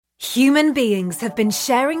Human beings have been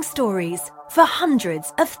sharing stories for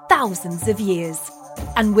hundreds of thousands of years.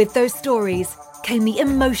 And with those stories came the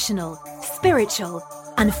emotional, spiritual,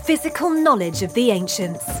 and physical knowledge of the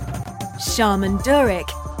ancients. Shaman Durek,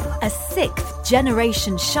 a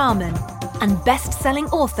 6th-generation shaman and best-selling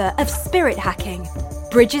author of Spirit Hacking,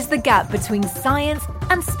 bridges the gap between science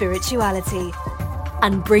and spirituality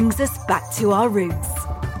and brings us back to our roots.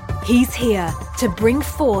 He's here to bring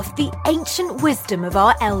forth the ancient wisdom of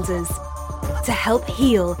our elders, to help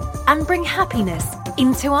heal and bring happiness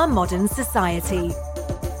into our modern society.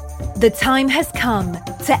 The time has come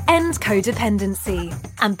to end codependency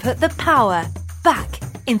and put the power back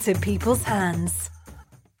into people's hands.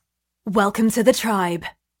 Welcome to the tribe.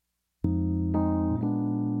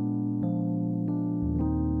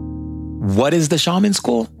 What is the shaman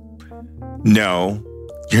school? No,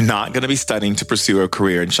 you're not going to be studying to pursue a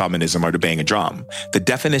career in shamanism or to bang a drum. The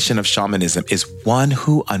definition of shamanism is one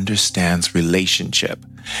who understands relationship.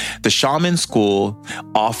 The shaman school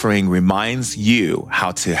offering reminds you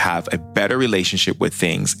how to have a better relationship with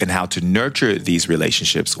things and how to nurture these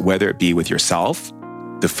relationships, whether it be with yourself,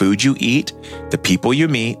 the food you eat, the people you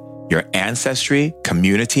meet, your ancestry,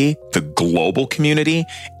 community, the global community,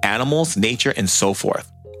 animals, nature, and so forth.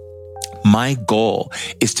 My goal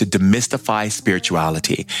is to demystify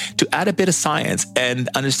spirituality, to add a bit of science and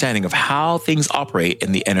understanding of how things operate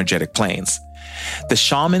in the energetic planes. The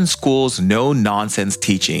shaman school's no-nonsense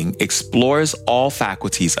teaching explores all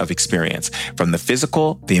faculties of experience, from the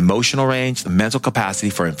physical, the emotional range, the mental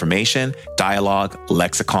capacity for information, dialogue,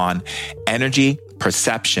 lexicon, energy,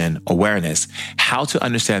 perception, awareness, how to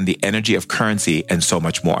understand the energy of currency, and so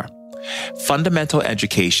much more. Fundamental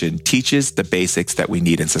education teaches the basics that we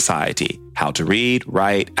need in society: how to read,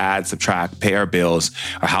 write, add, subtract, pay our bills,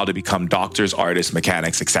 or how to become doctors, artists,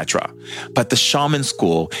 mechanics, etc. But the shaman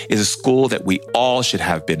school is a school that we all should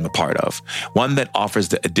have been a part of, one that offers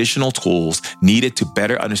the additional tools needed to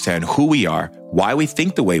better understand who we are, why we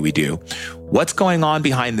think the way we do, what's going on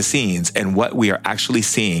behind the scenes, and what we are actually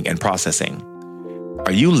seeing and processing.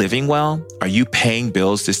 Are you living well? Are you paying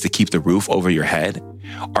bills just to keep the roof over your head?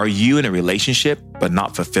 Are you in a relationship but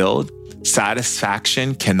not fulfilled?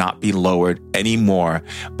 Satisfaction cannot be lowered anymore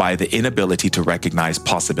by the inability to recognize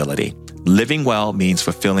possibility. Living well means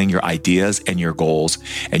fulfilling your ideas and your goals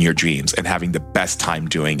and your dreams and having the best time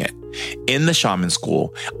doing it. In the shaman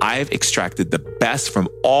school, I've extracted the best from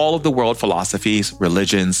all of the world philosophies,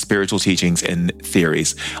 religions, spiritual teachings, and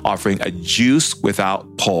theories, offering a juice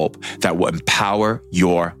without pulp that will empower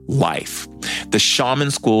your life. The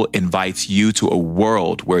shaman school invites you to a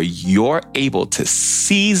world where you're able to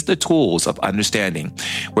seize the tools of understanding,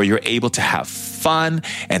 where you're able to have fun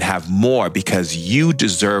and have more because you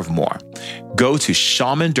deserve more. Go to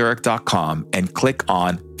shamandurek.com and click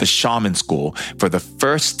on the Shaman School for the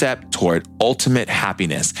first step toward ultimate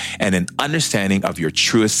happiness and an understanding of your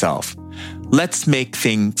truest self. Let's make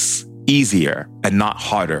things easier and not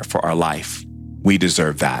harder for our life. We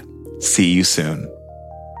deserve that. See you soon.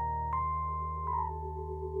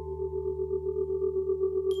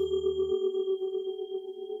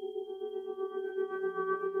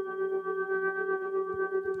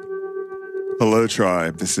 Hello,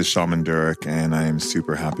 tribe. This is Shaman Durek, and I am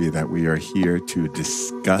super happy that we are here to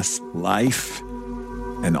discuss life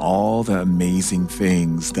and all the amazing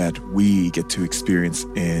things that we get to experience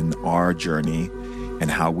in our journey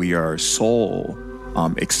and how we are soul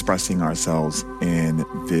expressing ourselves in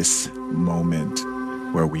this moment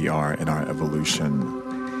where we are in our evolution.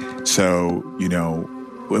 So,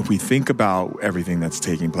 if we think about everything that's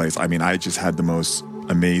taking place, I just had the most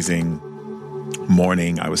amazing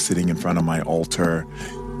morning. I was sitting in front of my altar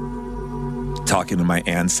talking to my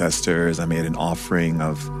ancestors. I made an offering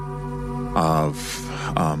of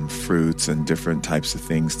fruits and different types of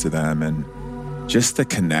things to them, and just the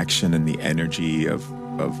connection and the energy of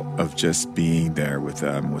just being there with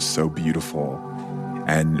them was so beautiful,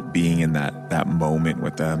 and being in that moment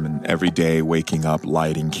with them. And every day waking up,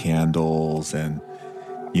 lighting candles and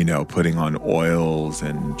putting on oils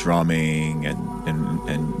and drumming and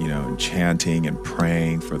chanting and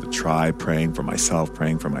praying for the tribe, praying for myself,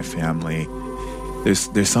 praying for my family.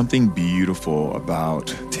 There's something beautiful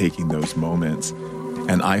about taking those moments.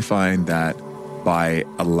 And I find that by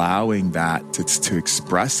allowing that to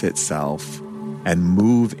express itself and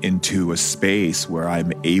move into a space where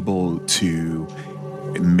I'm able to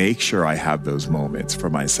make sure I have those moments for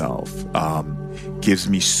myself, gives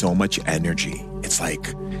me so much energy. It's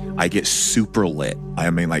like I get super lit.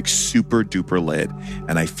 Super duper lit.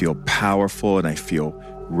 And I feel powerful and I feel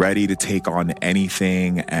ready to take on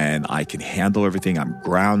anything, and I can handle everything. I'm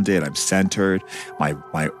grounded, I'm centered,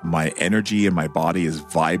 my energy in my body is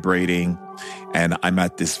vibrating, and I'm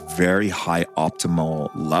at this very high optimal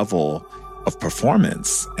level of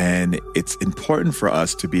performance. And it's important for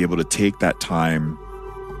us to be able to take that time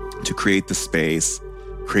to create the space,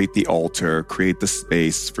 create the altar, create the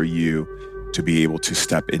space for you to be able to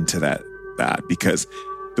step into that because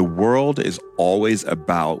the world is always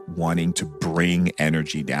about wanting to bring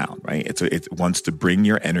energy down, right? It wants to bring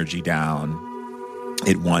your energy down.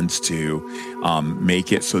 It wants to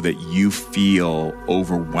make it so that you feel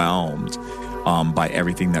overwhelmed by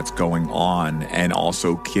everything that's going on, and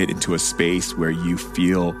also get into a space where you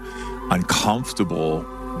feel uncomfortable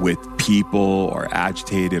with people or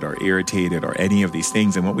agitated or irritated or any of these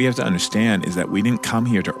things. And what we have to understand is that we didn't come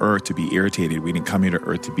here to earth to be irritated. We didn't come here to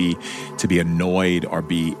earth to be annoyed or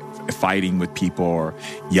be fighting with people or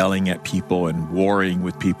yelling at people and warring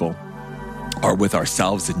with people or with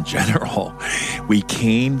ourselves in general. We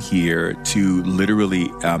came here to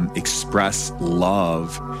literally express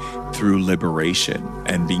love through liberation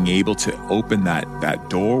and being able to open that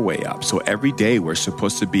doorway up. So every day we're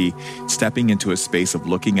supposed to be stepping into a space of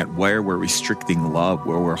looking at where we're restricting love,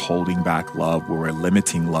 where we're holding back love, where we're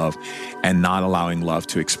limiting love and not allowing love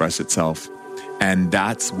to express itself. And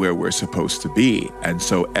that's where we're supposed to be. And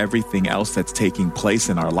so everything else that's taking place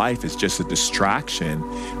in our life is just a distraction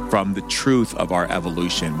from the truth of our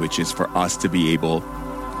evolution, which is for us to be able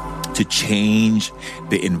to change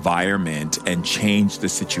the environment and change the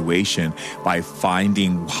situation by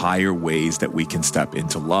finding higher ways that we can step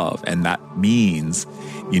into love. And that means,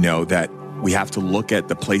 that we have to look at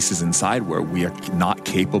the places inside where we are not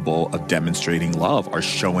capable of demonstrating love or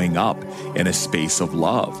showing up in a space of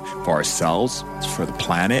love for ourselves, for the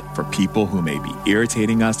planet, for people who may be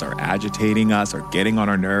irritating us or agitating us or getting on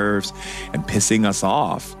our nerves and pissing us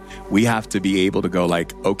off. We have to be able to go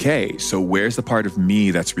like, okay, so where's the part of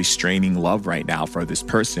me that's restraining love right now for this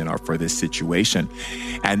person or for this situation?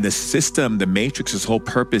 And the system, the matrix's whole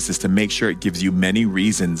purpose is to make sure it gives you many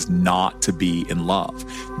reasons not to be in love,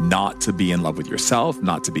 not to be in love with yourself,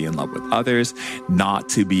 not to be in love with others, not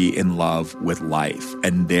to be in love with life.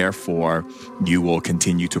 And therefore, you will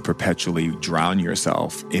continue to perpetually drown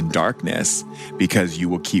yourself in darkness because you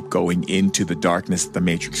will keep going into the darkness that the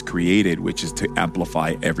matrix created, which is to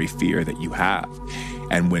amplify every fear that you have.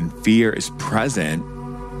 And when fear is present,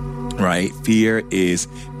 right? Fear is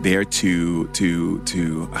there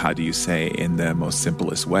to how do you say in the most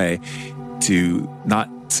simplest way, to not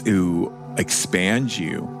to expand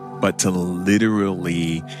you, but to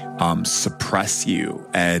literally suppress you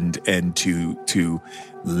and to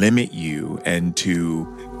limit you and to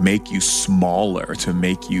make you smaller, to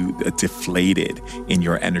make you deflated in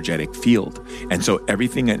your energetic field. And so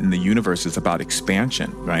everything in the universe is about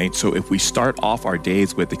expansion, right? So if we start off our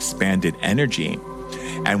days with expanded energy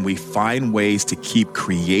and we find ways to keep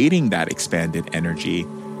creating that expanded energy,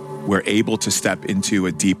 we're able to step into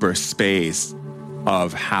a deeper space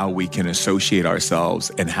of how we can associate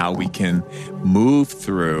ourselves and how we can move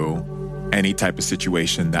through any type of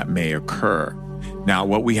situation that may occur. Now,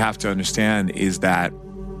 what we have to understand is that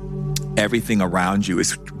everything around you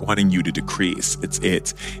is wanting you to decrease.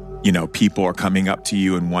 It's people are coming up to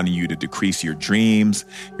you and wanting you to decrease your dreams,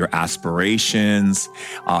 your aspirations,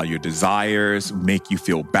 your desires, make you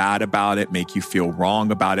feel bad about it, make you feel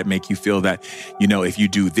wrong about it, make you feel that, if you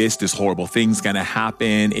do this horrible thing's going to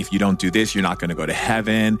happen. If you don't do this, you're not going to go to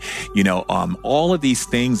heaven. All of these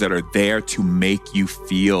things that are there to make you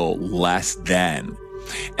feel less than.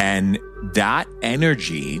 And that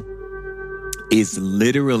energy is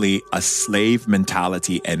literally a slave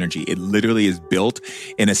mentality energy. It literally is built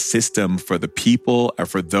in a system for the people or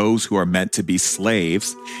for those who are meant to be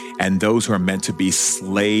slaves and those who are meant to be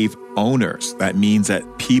slave owners. That means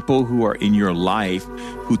that people who are in your life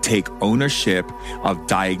who take ownership of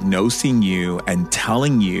diagnosing you and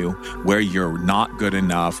telling you where you're not good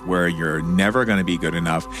enough, where you're never going to be good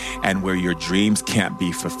enough, and where your dreams can't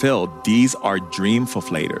be fulfilled. These are dream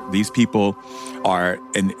fulfillators. These people are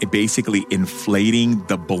basically inflating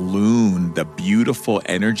the balloon, the beautiful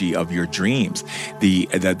energy of your dreams, the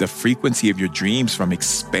frequency of your dreams from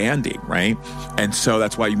expanding, right? And so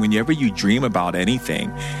that's why whenever you dream about anything,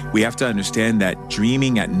 we have to understand that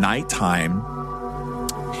dreaming at nighttime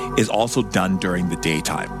is also done during the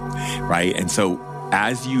daytime, right? And so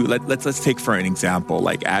as you, let's take for an example,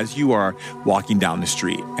 like as you are walking down the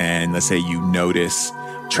street and let's say you notice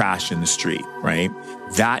trash in the street, right?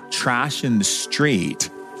 That trash in the street,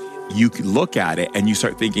 you could look at it and you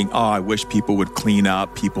start thinking, oh, I wish people would clean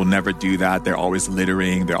up. People never do that. They're always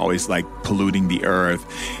littering. They're always like polluting the earth.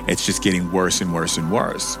 It's just getting worse and worse and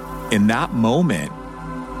worse. In that moment,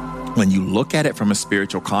 when you look at it from a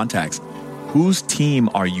spiritual context, whose team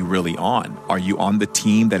are you really on? Are you on the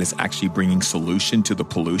team that is actually bringing solution to the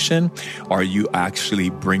pollution? Or are you actually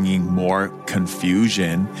bringing more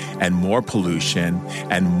confusion and more pollution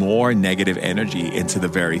and more negative energy into the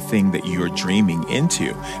very thing that you're dreaming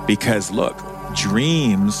into? Because look,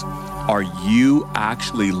 dreams are you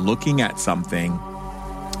actually looking at something,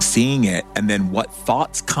 seeing it, and then what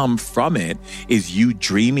thoughts come from it is you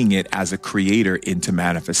dreaming it as a creator into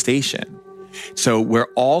manifestation. So we're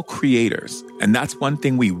all creators. And that's one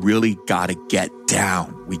thing we really got to get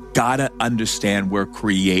down. We got to understand we're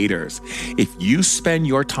creators. If you spend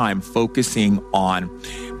your time focusing on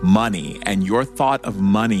money and your thought of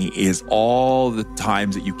money is all the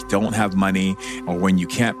times that you don't have money or when you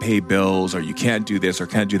can't pay bills or you can't do this or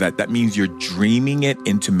can't do that, that means you're dreaming it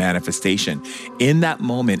into manifestation. In that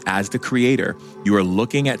moment, as the creator, you are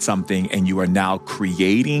looking at something and you are now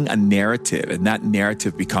creating a narrative, and that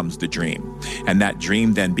narrative becomes the dream. And that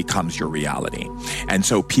dream then becomes your reality. And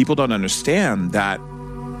so people don't understand that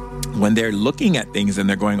when they're looking at things and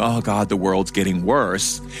they're going, oh God, the world's getting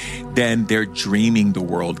worse, then they're dreaming the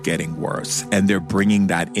world getting worse. And they're bringing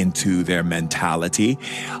that into their mentality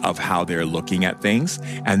of how they're looking at things.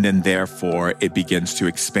 And then therefore it begins to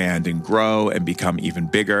expand and grow and become even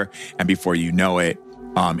bigger. And before you know it,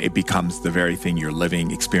 it becomes the very thing you're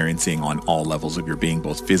living, experiencing on all levels of your being,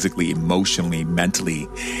 both physically, emotionally, mentally.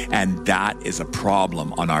 And that is a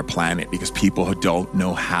problem on our planet because people who don't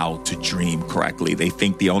know how to dream correctly. They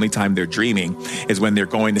think the only time they're dreaming is when they're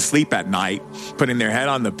going to sleep at night, putting their head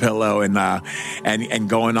on the pillow and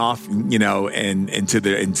going off, and into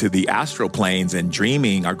the astral planes and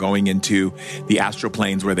dreaming, or going into the astral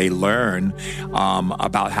planes where they learn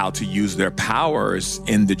about how to use their powers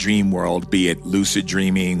in the dream world, be it lucid dreaming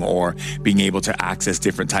or being able to access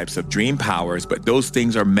different types of dream powers, but those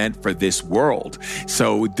things are meant for this world.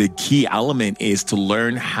 So the key element is to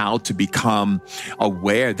learn how to become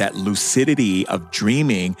aware that lucidity of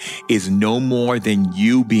dreaming is no more than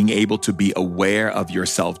you being able to be aware of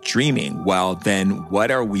yourself dreaming. Well, then what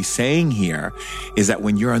are we saying here is that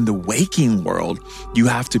when you're in the waking world, you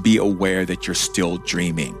have to be aware that you're still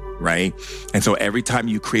dreaming. Right? And so every time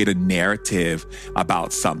you create a narrative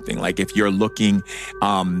about something, like if you're looking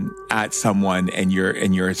at someone and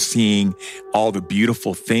you're seeing all the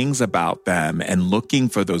beautiful things about them and looking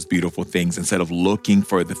for those beautiful things instead of looking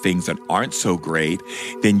for the things that aren't so great,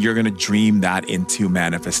 then you're going to dream that into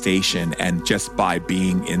manifestation. And just by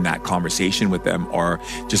being in that conversation with them, or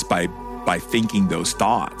just by thinking those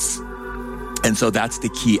thoughts. And so that's the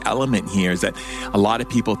key element here, is that a lot of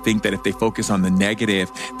people think that if they focus on the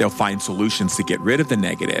negative, they'll find solutions to get rid of the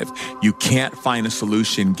negative. You can't find a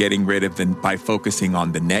solution getting rid of them by focusing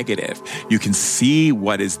on the negative. You can see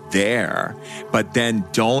what is there, but then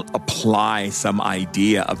don't apply some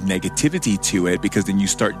idea of negativity to it, because then you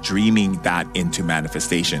start dreaming that into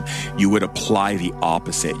manifestation. You would apply the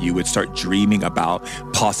opposite. You would start dreaming about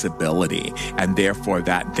possibility. And therefore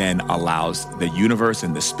that then allows the universe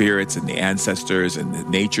and the spirits and the ancestors and the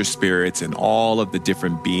nature spirits and all of the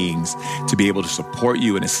different beings to be able to support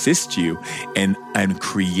you and assist you in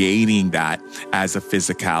creating that as a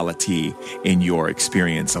physicality in your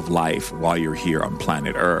experience of life while you're here on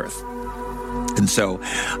planet Earth. And so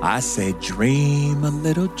I say, dream a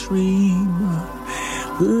little dream.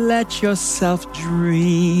 Let yourself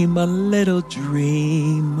dream a little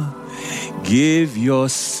dream. Give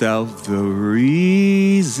yourself the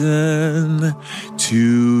reason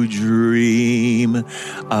to dream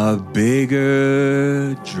a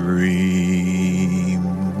bigger dream.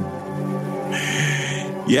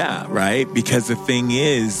 Yeah, right? Because the thing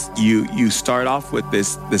is, you start off with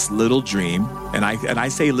this little dream, and I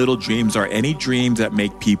say little dreams are any dreams that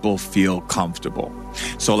make people feel comfortable.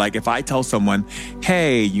 So like if I tell someone,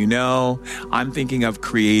 hey, I'm thinking of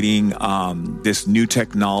creating this new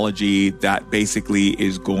technology that basically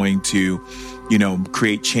is going to,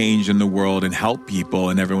 create change in the world and help people.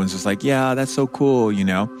 And everyone's just like, yeah, that's so cool, and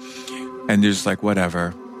they're just like,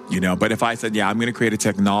 whatever. But if I said, yeah, I'm going to create a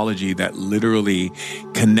technology that literally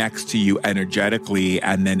connects to you energetically,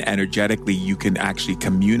 and then energetically you can actually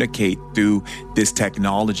communicate through this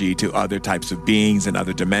technology to other types of beings and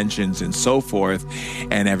other dimensions and so forth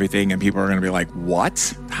and everything. And people are going to be like,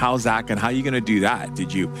 what? How's that? How are you going to do that?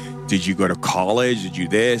 Did you go to college? Did you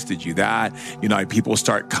this? Did you that? People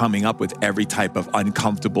start coming up with every type of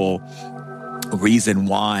uncomfortable reason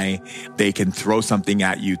why they can throw something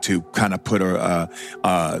at you to kind of put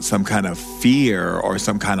some kind of fear or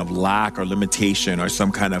some kind of lack or limitation or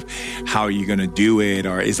some kind of how are you going to do it,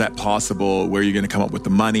 or is that possible, where you're going to come up with the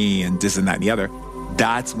money and this and that and the other.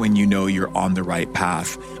 That's when you know you're on the right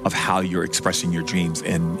path of how you're expressing your dreams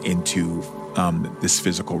into this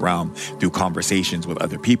physical realm through conversations with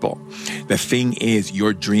other people. The thing is,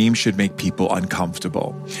 your dream should make people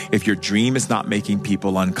uncomfortable. If your dream is not making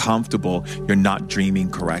people uncomfortable, you're not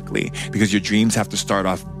dreaming correctly, because your dreams have to start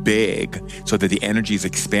off big so that the energy is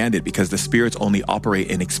expanded, because the spirits only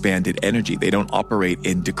operate in expanded energy. They don't operate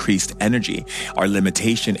in decreased energy or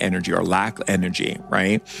limitation energy or lack energy,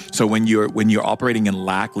 right? So when you're operating in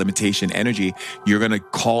lack, limitation energy, you're going to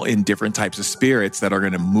call in different types of spirits that are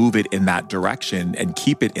going to move it in that direction and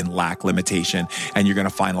keep it in lack, limitation. And you're going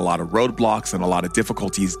to find a lot of roadblocks and a lot of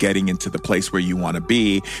difficulties getting into the place where you want to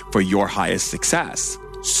be for your highest success.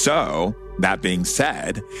 So that being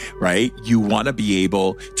said, right, you want to be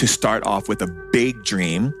able to start off with a big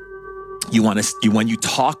dream. When you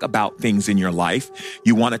talk about things in your life,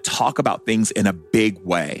 you want to talk about things in a big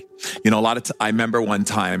way. I remember one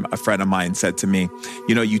time a friend of mine said to me,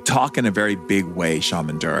 you talk in a very big way,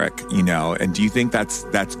 Shaman Durek, and do you think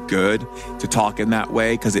that's good to talk in that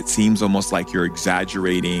way? Because it seems almost like you're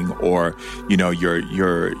exaggerating, or,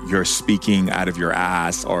 you're speaking out of your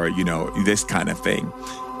ass, or, this kind of thing.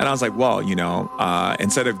 And I was like, well,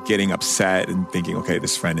 instead of getting upset and thinking, okay,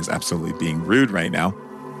 this friend is absolutely being rude right now,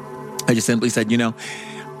 I just simply said,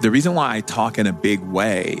 the reason why I talk in a big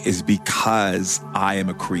way is because I am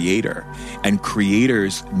a creator, and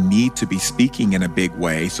creators need to be speaking in a big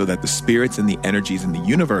way so that the spirits and the energies in the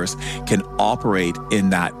universe can operate in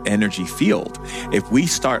that energy field. If we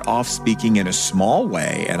start off speaking in a small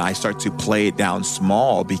way and I start to play it down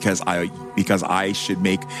small because I should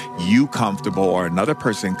make you comfortable or another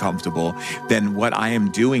person comfortable, then what I am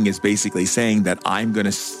doing is basically saying that I'm going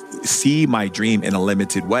to see my dream in a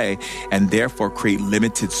limited way, and therefore create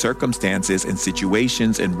limited circumstances and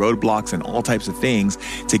situations and roadblocks and all types of things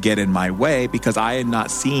to get in my way, because I am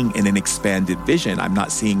not seeing in an expanded vision. I'm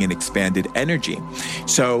not seeing an expanded energy.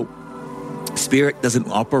 So spirit doesn't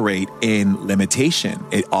operate in limitation.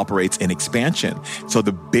 It operates in expansion. So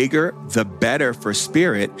the bigger, the better for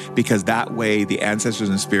spirit, because that way the ancestors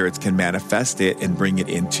and spirits can manifest it and bring it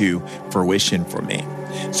into fruition for me.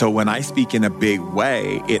 So when I speak in a big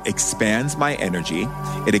way, it expands my energy,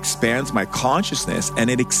 it expands my consciousness, and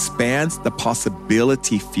it expands the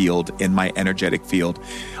possibility field in my energetic field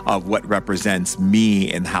of what represents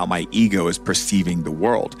me and how my ego is perceiving the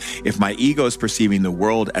world. If my ego is perceiving the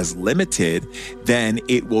world as limited, then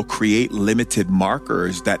it will create limited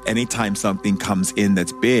markers that anytime something comes in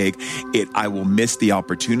that's big, I will miss the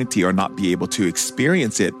opportunity or not be able to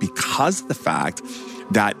experience it because of the fact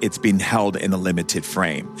that it's been held in a limited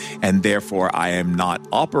frame. And therefore, I am not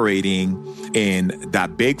operating in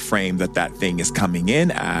that big frame that thing is coming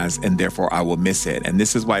in as, and therefore I will miss it. And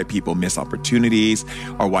this is why people miss opportunities,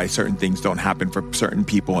 or why certain things don't happen for certain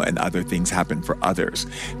people and other things happen for others.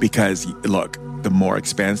 Because look, the more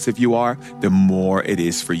expansive you are, the more it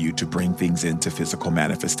is for you to bring things into physical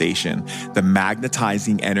manifestation. The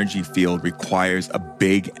magnetizing energy field requires a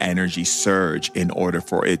big energy surge in order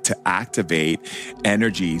for it to activate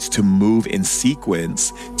energies to move in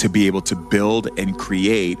sequence to be able to build and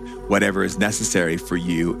create whatever is necessary for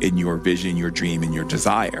you in your vision, your dream, and your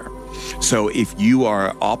desire. So if you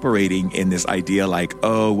are operating in this idea like,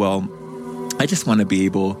 oh, well, I just want to be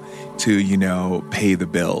able to, pay the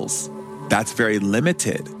bills, that's very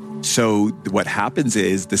limited. So what happens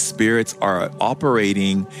is the spirits are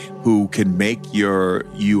operating who can make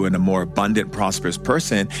you in a more abundant, prosperous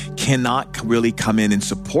person cannot really come in and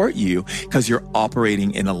support you because you're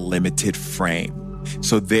operating in a limited frame.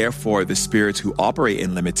 So therefore, the spirits who operate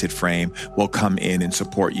in limited frame will come in and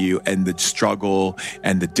support you, and the struggle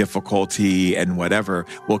and the difficulty and whatever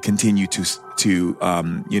will continue to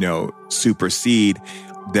supersede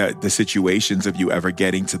the situations of you ever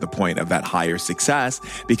getting to the point of that higher success,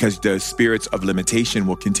 because the spirits of limitation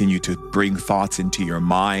will continue to bring thoughts into your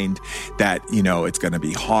mind that, it's going to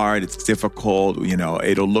be hard, it's difficult,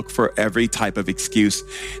 it'll look for every type of excuse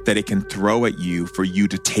that it can throw at you for you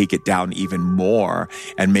to take it down even more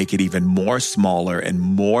and make it even more smaller and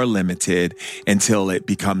more limited until it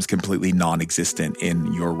becomes completely non-existent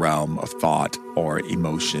in your realm of thought or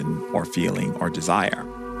emotion or feeling or desire.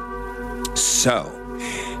 So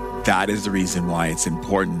that is the reason why it's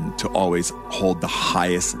important to always hold the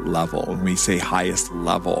highest level. When we say highest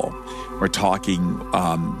level, We're talking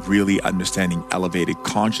really understanding elevated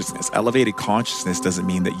consciousness. Elevated consciousness doesn't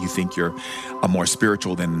mean that you think you're more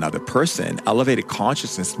spiritual than another person. Elevated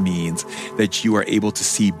consciousness means that you are able to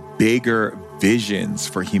see bigger visions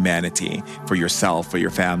for humanity, for yourself, for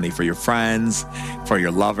your family, for your friends, for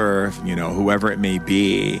your lover, whoever it may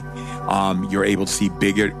be. You're able to see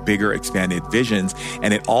bigger expanded visions.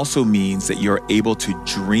 And it also means that you're able to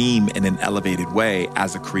dream in an elevated way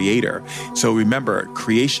as a creator. So remember,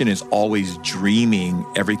 creation is always dreaming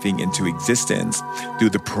everything into existence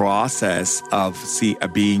through the process of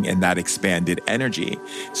being in that expanded energy.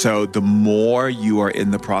 So the more you are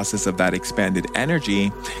in the process of that expanded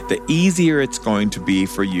energy, the easier it's going to be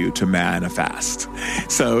for you to manifest.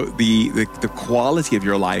 So the quality of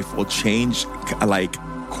your life will change like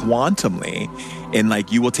quantumly, and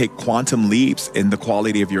like you will take quantum leaps in the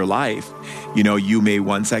quality of your life. You may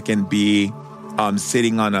one second be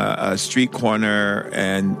sitting on a street corner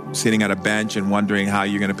and sitting at a bench and wondering how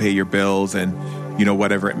you're going to pay your bills and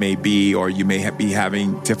whatever it may be, or you may be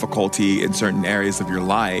having difficulty in certain areas of your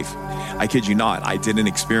life. I kid you not, I did an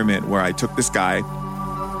experiment where I took this guy.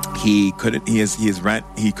 He couldn't pay his rent.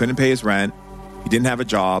 He didn't have a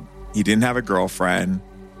job. He didn't have a girlfriend.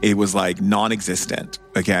 It was like non-existent.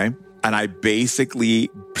 Okay. And I basically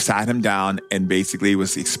sat him down and basically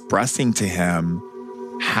was expressing to him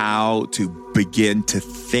how to begin to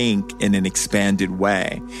think in an expanded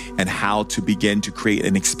way and how to begin to create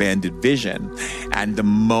an expanded vision. And the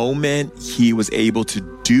moment he was able to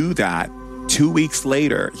do that, 2 weeks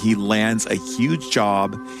later, he lands a huge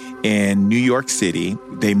job in New York City.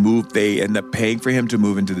 They end up paying for him to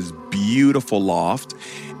move into this beautiful loft.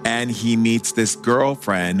 And he meets this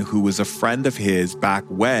girlfriend who was a friend of his back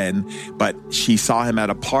when, but she saw him at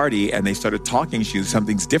a party and they started talking. She was,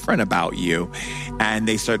 something's different about you. And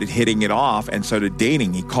they started hitting it off and started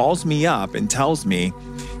dating. He calls me up and tells me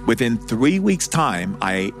within 3 weeks' time,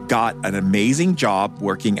 I got an amazing job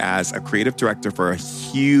working as a creative director for a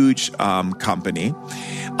huge company.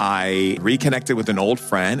 I reconnected with an old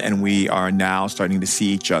friend and we are now starting to see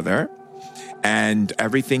each other. And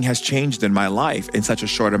everything has changed in my life in such a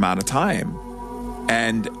short amount of time.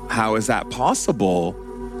 And how is that possible?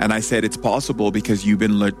 And I said, it's possible because you've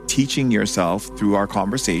been teaching yourself through our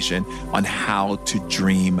conversation on how to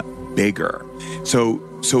dream bigger. So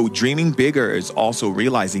dreaming bigger is also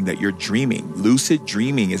realizing that you're dreaming. Lucid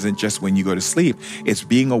dreaming isn't just when you go to sleep. It's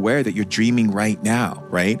being aware that you're dreaming right now,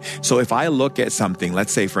 right? So if I look at something,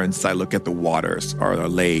 let's say, for instance, I look at the waters or a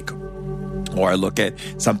lake, or I look at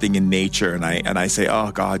something in nature and I say,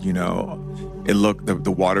 oh God,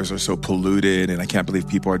 the waters are so polluted and I can't believe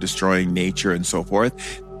people are destroying nature and so forth.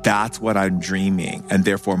 That's what I'm dreaming. And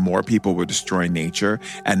therefore more people will destroy nature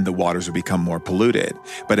and the waters will become more polluted.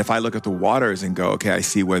 But if I look at the waters and go, okay, I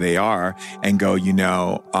see where they are and go,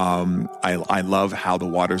 I love how the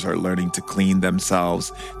waters are learning to clean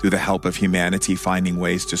themselves through the help of humanity, finding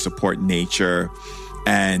ways to support nature.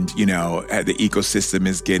 And, the ecosystem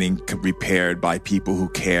is getting repaired by people who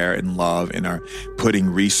care and love and are putting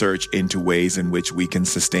research into ways in which we can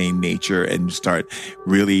sustain nature and start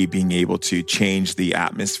really being able to change the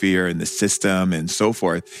atmosphere and the system and so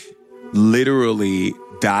forth. Literally,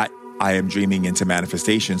 that I am dreaming into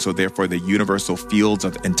manifestation. So therefore, the universal fields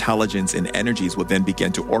of intelligence and energies will then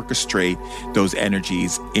begin to orchestrate those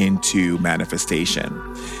energies into manifestation.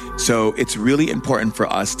 So it's really important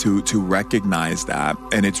for us to recognize that.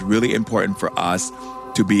 And it's really important for us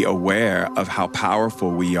to be aware of how powerful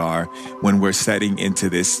we are when we're setting into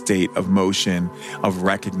this state of motion of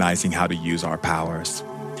recognizing how to use our powers.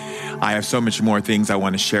 I have so much more things I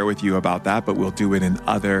want to share with you about that, but we'll do it in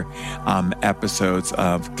other episodes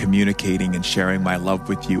of communicating and sharing my love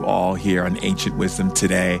with you all here on Ancient Wisdom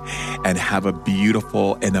today. And have a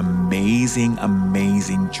beautiful and amazing,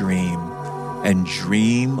 amazing dream. And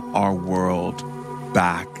dream our world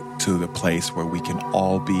back to the place where we can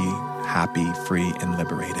all be happy, free, and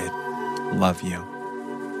liberated. Love you.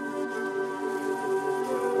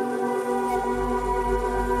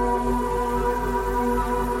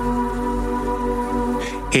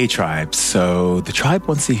 Hey Tribe, so the tribe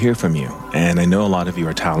wants to hear from you. And I know a lot of you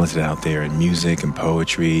are talented out there in music and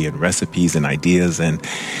poetry and recipes and ideas and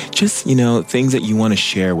just, things that you want to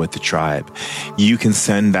share with the tribe. You can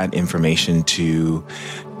send that information to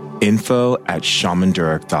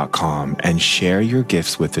info@shamandurek.com and share your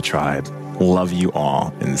gifts with the tribe. Love you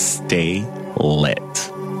all and stay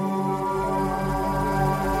lit.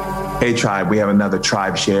 Hey Tribe, we have another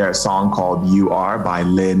Tribe Share, a song called You Are by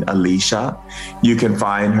Lynn Alicia. You can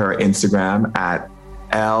find her Instagram at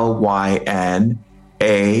LYNALICIA.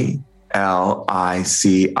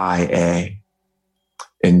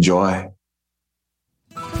 Enjoy.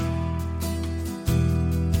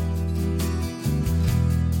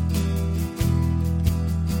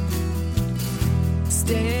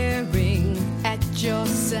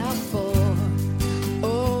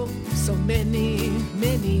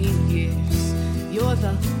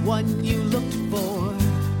 the one you looked for.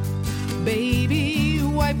 Baby,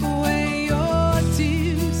 wipe away your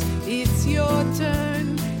tears. It's your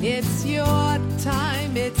turn, it's your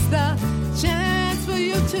time. It's the chance for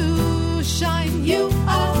you to shine. You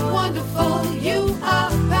are wonderful, you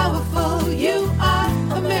are powerful, you are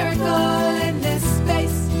a miracle in this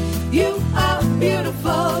space. You are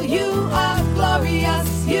beautiful, you are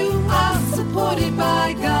glorious, you are supported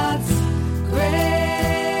by God's grace.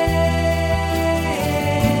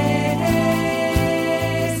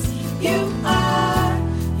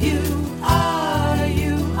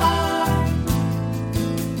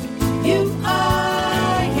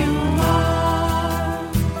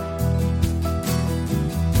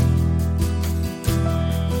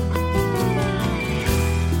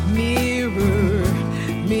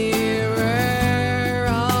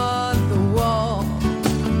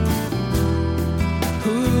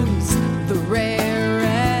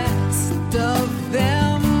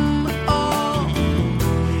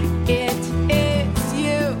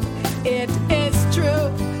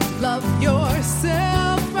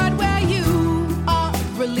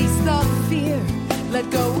 Let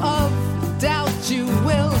go of doubt, you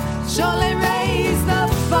will surely raise the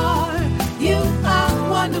bar. You are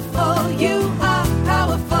wonderful, you are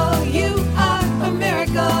powerful, you are a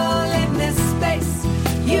miracle in this space.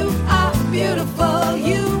 You are beautiful,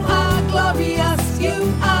 you are glorious,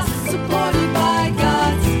 you are supported by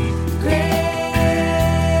God's grace.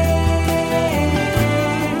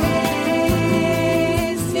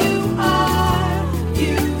 You are,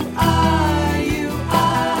 you are, you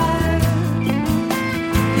are.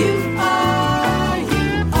 You are, you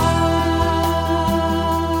are.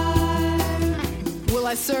 Will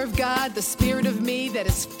I serve God, the spirit of me that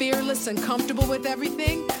is fearless and comfortable with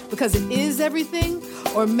everything, because it is everything?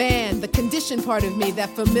 Or man, the conditioned part of me, that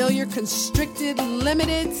familiar, constricted,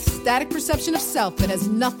 limited, static perception of self that has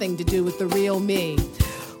nothing to do with the real me?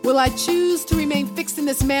 Will I choose to remain fixed in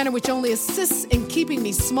this manner which only assists in keeping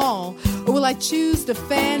me small? Or will I choose to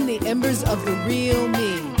fan the embers of the real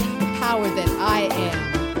me, the power that I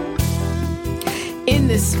am? In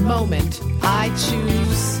this moment, I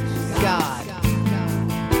choose God.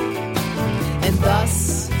 And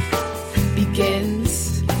thus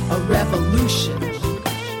begins a revolution.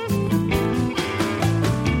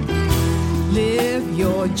 Live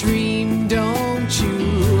your dream, don't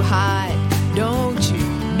you hide. Don't you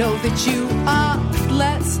know that you are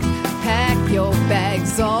blessed? Pack your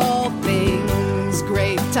bags, all things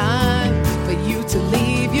great. Time for you to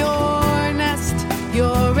leave your nest.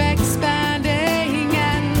 You're expanding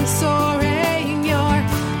and soaring. You're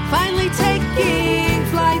finally taking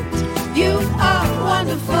flight. You are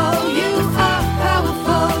wonderful, you are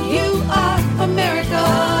powerful, you are a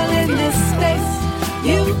miracle in this space.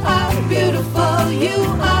 You are beautiful, you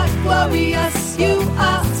are glorious, you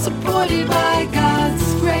are supported by God's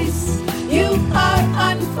grace. You are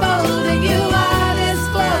unfolding, you are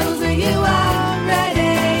disclosing, you are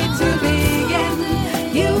ready to begin.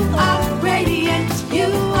 You are radiant, you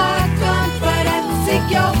are confident, seek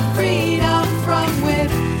your freedom from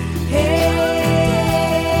within.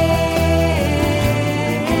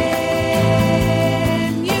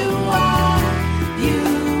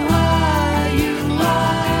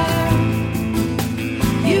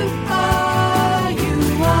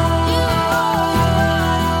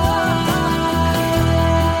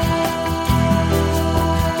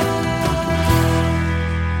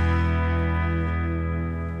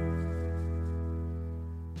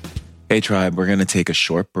 Hey Tribe, we're going to take a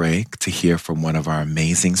short break to hear from one of our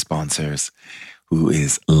amazing sponsors, who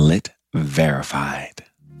is Lit Verified.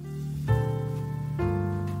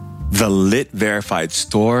 The Lit Verified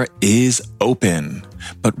store is open.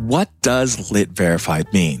 But what does Lit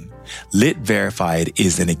Verified mean? Lit Verified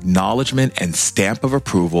is an acknowledgement and stamp of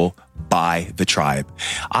approval by the tribe.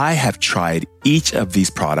 I have tried each of these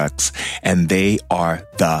products and they are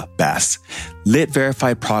the best. Lit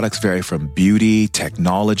Verified products vary from beauty,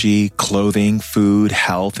 technology, clothing, food,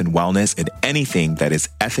 health, and wellness, and anything that is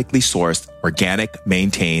ethically sourced, organic,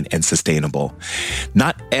 maintained, and sustainable.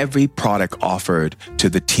 Not every product offered to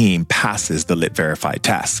the team passes the Lit Verified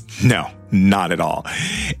test. No, not at all.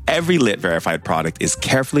 Every Lit Verified product is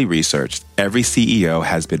carefully researched. Every CEO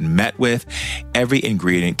has been met with, every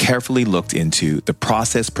ingredient carefully looked into, the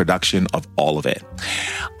process, production of all of it.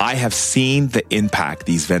 I have seen the impact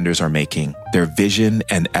these vendors are making. Their vision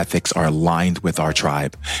and ethics are aligned with our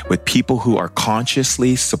tribe, with people who are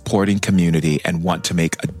consciously supporting community and want to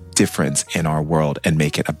make a difference in our world and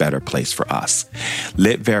make it a better place for us.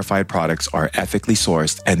 Lit Verified products are ethically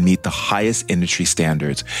sourced and meet the highest industry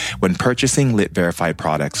standards. When purchasing Lit Verified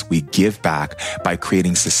products, we give back by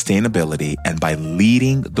creating sustainability and by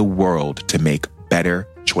leading the world to make better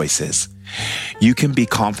choices. You can be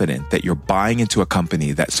confident that you're buying into a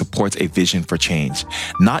company that supports a vision for change,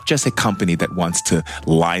 not just a company that wants to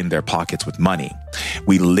line their pockets with money.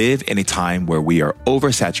 We live in a time where we are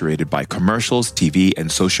oversaturated by commercials, TV, and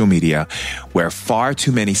social media, where far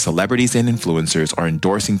too many celebrities and influencers are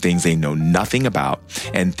endorsing things they know nothing about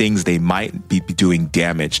and things they might be doing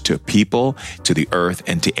damage to people, to the earth,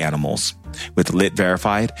 and to animals. With Lit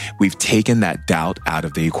Verified, we've taken that doubt out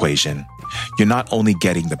of the equation. You're not only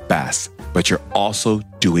getting the best, but you're also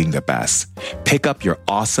doing the best. Pick up your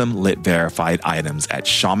awesome Lit Verified items at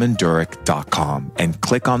shamandurek.com and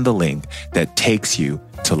click on the link that takes you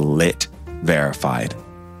to Lit Verified.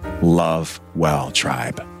 Love well,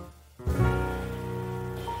 tribe.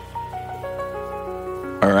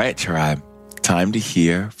 All right, tribe. Time to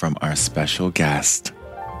hear from our special guest.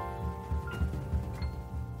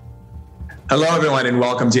 Hello, everyone, and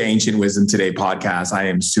welcome to Ancient Wisdom Today podcast. I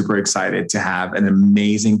am super excited to have an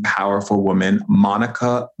amazing, powerful woman,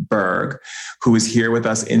 Monica Berg, who is here with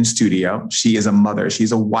us in studio. She is a mother,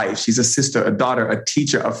 she's a wife, she's a sister, a daughter, a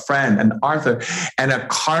teacher, a friend, an author, and a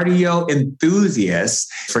cardio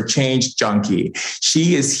enthusiast for Change Junkie.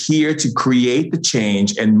 She is here to create the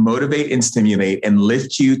change and motivate and stimulate and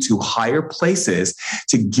lift you to higher places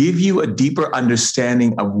to give you a deeper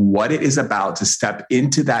understanding of what it is about to step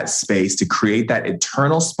into that space to create that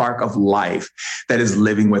eternal spark of life that is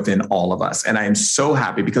living within all of us. And I am so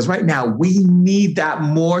happy because right now we need that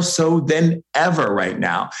more so than ever right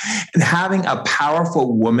now. And having a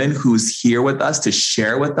powerful woman who's here with us to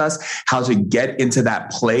share with us how to get into that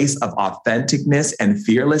place of authenticness and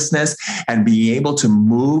fearlessness and being able to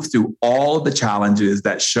move through all the challenges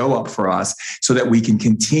that show up for us so that we can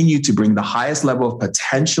continue to bring the highest level of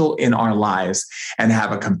potential in our lives and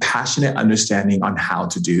have a compassionate understanding on how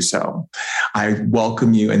to do so. I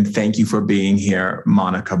welcome you and thank you for being here,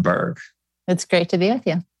 Monica Berg. It's great to be with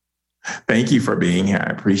you. Thank you for being here. I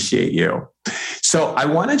appreciate you. So I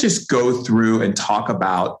want to just go through and talk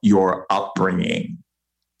about your upbringing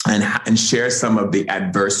and share some of the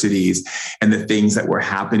adversities and the things that were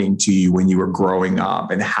happening to you when you were growing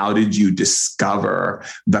up, and how did you discover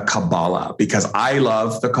the Kabbalah? Because I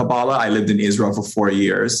love the Kabbalah. I lived in Israel for 4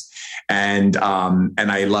 years, and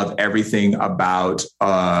I love everything about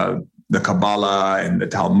the Kabbalah and the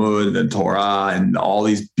Talmud and Torah and all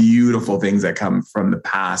these beautiful things that come from the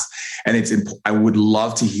past. And I would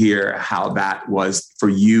love to hear how that was for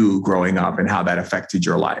you growing up and how that affected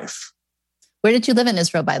your life. Where did you live in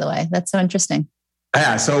Israel, by the way? That's so interesting.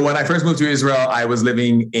 Yeah. So when I first moved to Israel, I was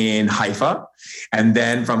living in Haifa, and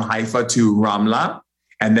then from Haifa to Ramla,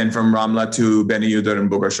 and then from Ramla to Ben Yehuda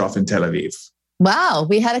and Bogershov in Tel Aviv. Wow.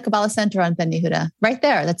 We had a Kabbalah center on Ben Yehuda right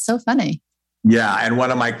there. That's so funny. Yeah. And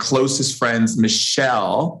one of my closest friends,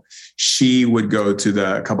 Michelle, she would go to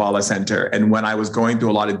the Kabbalah Center. And when I was going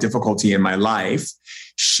through a lot of difficulty in my life,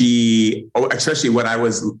 especially when I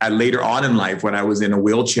was later on in life, when I was in a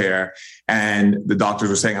wheelchair and the doctors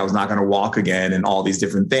were saying I was not going to walk again and all these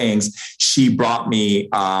different things, she brought me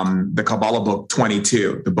the Kabbalah book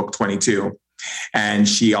 22, the book 22. And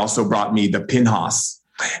she also brought me the Pinhas.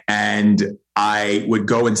 And I would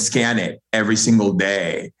go and scan it every single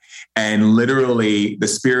day. And literally the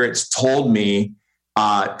spirits told me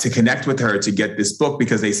to connect with her to get this book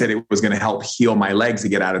because they said it was going to help heal my legs to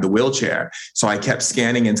get out of the wheelchair. So I kept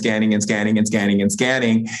scanning and scanning and scanning and scanning and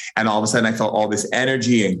scanning. And all of a sudden I felt all this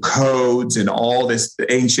energy and codes and all this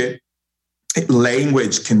ancient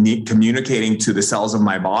language communicating to the cells of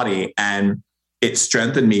my body. And it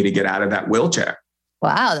strengthened me to get out of that wheelchair.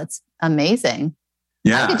 Wow, that's amazing.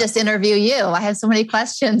 Yeah. I could just interview you. I have so many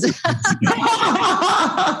questions.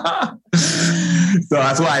 So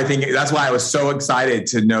that's why I was so excited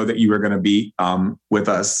to know that you were going to be with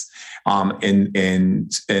us in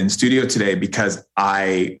studio today, because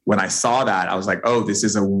when I saw that, I was like, oh, this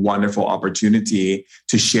is a wonderful opportunity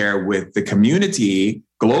to share with the community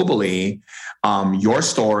globally your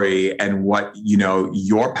story and what,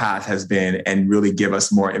 your path has been, and really give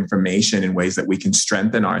us more information in ways that we can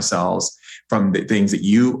strengthen ourselves from the things that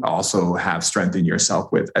you also have strengthened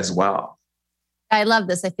yourself with as well. I love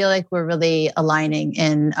this. I feel like we're really aligning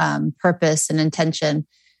in purpose and intention.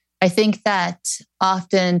 I think that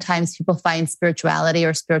oftentimes people find spirituality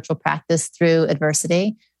or spiritual practice through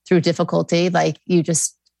adversity, through difficulty. Like you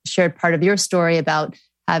just shared part of your story about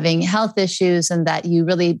having health issues, and that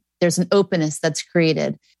there's an openness that's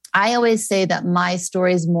created. I always say that my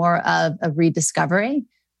story is more of a rediscovery.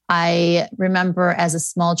 I remember as a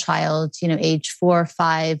small child, age 4 or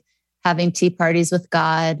 5, having tea parties with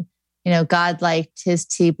God. God liked his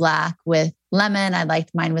tea black with lemon. I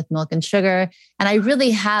liked mine with milk and sugar. And I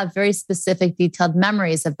really have very specific, detailed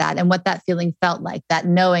memories of that and what that feeling felt like, that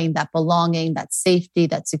knowing, that belonging, that safety,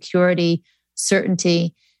 that security,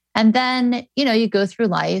 certainty. And then, you go through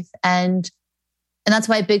life. And that's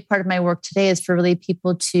why a big part of my work today is for really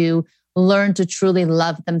people to learn to truly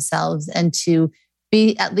love themselves and to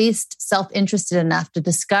be at least self-interested enough to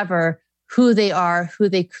discover who they are, who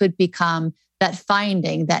they could become, that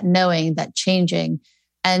finding, that knowing, that changing.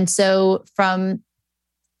 And so from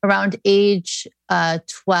around age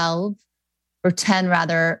 12 or 10,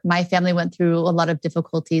 rather, my family went through a lot of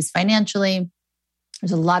difficulties financially.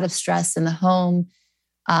 There's a lot of stress in the home.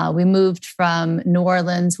 We moved from New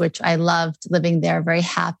Orleans, which I loved living there, very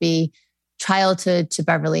happy childhood, to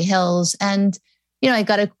Beverly Hills. And, I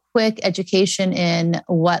got a quick education in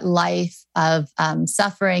what life of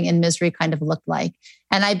suffering and misery kind of looked like.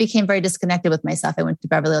 And I became very disconnected with myself. I went to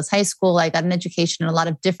Beverly Hills High School. I got an education in a lot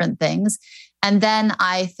of different things. And then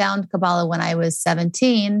I found Kabbalah when I was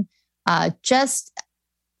 17. I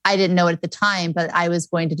didn't know it at the time, but I was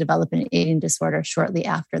going to develop an eating disorder shortly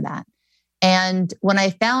after that. And when I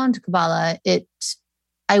found Kabbalah,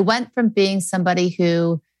 I went from being somebody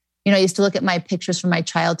who, I used to look at my pictures from my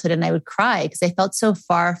childhood and I would cry because I felt so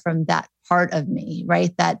far from that part of me,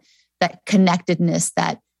 right? That connectedness,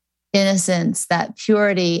 that innocence, that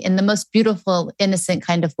purity in the most beautiful, innocent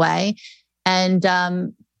kind of way. And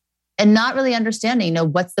not really understanding,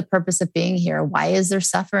 what's the purpose of being here? Why is there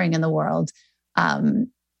suffering in the world?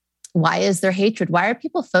 Why is there hatred? Why are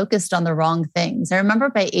people focused on the wrong things? I remember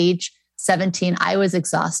by age 17, I was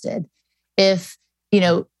exhausted. If,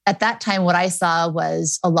 at that time, what I saw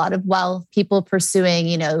was a lot of wealth, people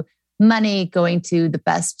pursuing, money, going to the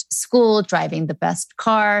best school, driving the best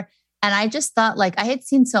car. And I just thought, I had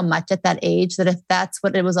seen so much at that age that if that's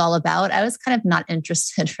what it was all about, I was kind of not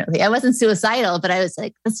interested really. I wasn't suicidal, but I was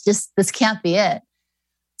like, this can't be it.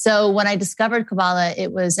 So when I discovered Kabbalah,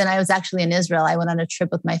 and I was actually in Israel. I went on a trip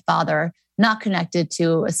with my father, not connected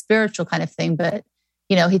to a spiritual kind of thing, but,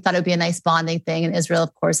 he thought it would be a nice bonding thing. And Israel,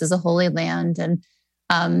 of course, is a holy land. And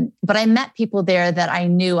but I met people there that I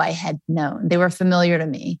knew I had known. They were familiar to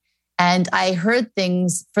me. And I heard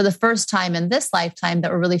things for the first time in this lifetime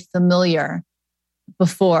that were really familiar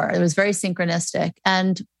before. It was very synchronistic.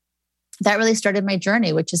 And that really started my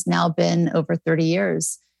journey, which has now been over 30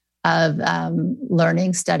 years of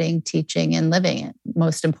learning, studying, teaching, and living it,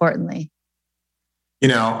 most importantly.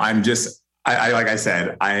 I'm just, like I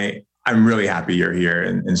said, I'm really happy you're here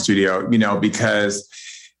in studio, because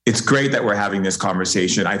it's great that we're having this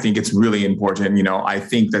conversation. I think it's really important. I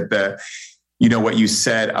think that what you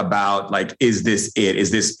said about is this it? Is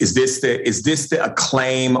this the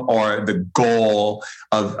acclaim or the goal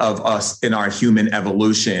of us in our human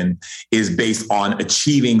evolution is based on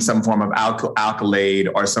achieving some form of accolade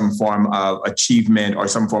or some form of achievement or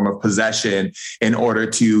some form of possession in order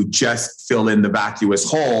to just fill in the vacuous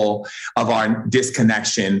hole of our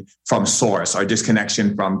disconnection from source, our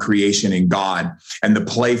disconnection from creation and God, and the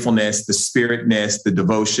playfulness, the spiritness, the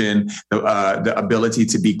devotion, the ability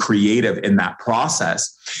to be creative in that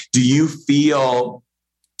process. Do you feel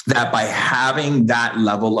that by having that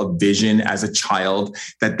level of vision as a child,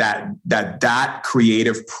 that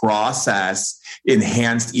creative process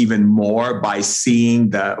enhanced even more by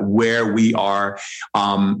seeing where we are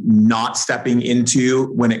not stepping into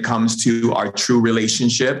when it comes to our true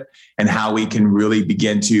relationship and how we can really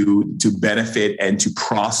begin to benefit and to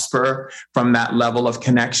prosper from that level of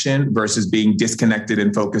connection versus being disconnected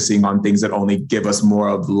and focusing on things that only give us more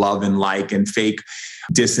of love and like and fake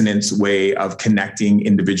dissonance way of connecting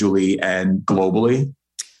individually and globally?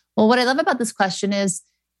 Well, what I love about this question is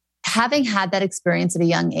having had that experience at a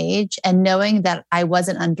young age and knowing that I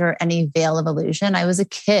wasn't under any veil of illusion. I was a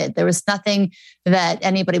kid. There was nothing that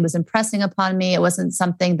anybody was impressing upon me. It wasn't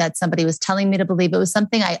something that somebody was telling me to believe. It was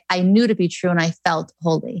something I knew to be true and I felt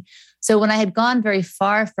holy. So when I had gone very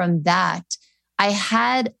far from that, I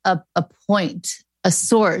had a point, a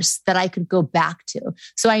source that I could go back to.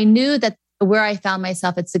 So I knew that where I found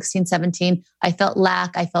myself at 16, 17, I felt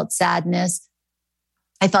lack, I felt sadness,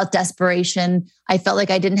 I felt desperation. I felt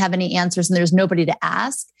like I didn't have any answers and there's nobody to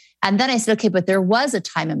ask. And then I said, okay, but there was a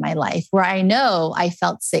time in my life where I know I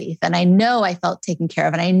felt safe and I know I felt taken care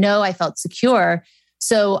of and I know I felt secure.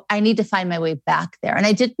 So I need to find my way back there. And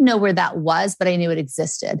I didn't know where that was, but I knew it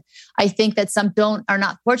existed. I think that some are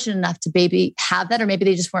not fortunate enough to maybe have that, or maybe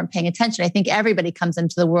they just weren't paying attention. I think everybody comes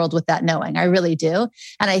into the world with that knowing. I really do.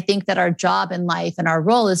 And I think that our job in life and our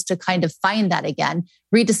role is to kind of find that again,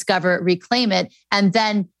 rediscover it, reclaim it, and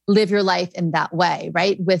then live your life in that way,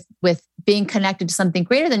 right? With being connected to something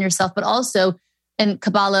greater than yourself, but also, and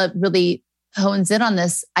Kabbalah really hones in on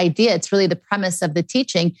this idea. It's really the premise of the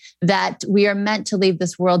teaching that we are meant to leave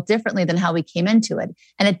this world differently than how we came into it.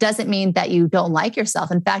 And it doesn't mean that you don't like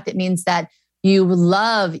yourself. In fact, it means that you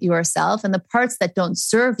love yourself, and the parts that don't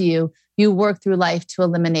serve you, you work through life to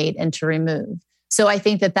eliminate and to remove. So I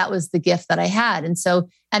think that that was the gift that I had. And so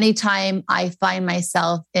anytime I find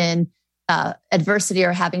myself in adversity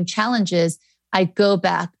or having challenges, I go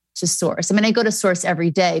back to source. I mean, I go to source every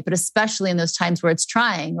day, but especially in those times where it's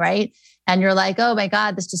trying, right? And you're like, oh my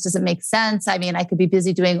God, this just doesn't make sense. I mean, I could be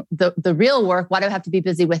busy doing the real work. Why do I have to be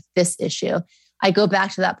busy with this issue? I go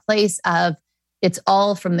back to that place of it's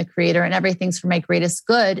all from the Creator and everything's for my greatest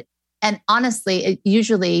good. And honestly,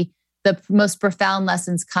 usually the most profound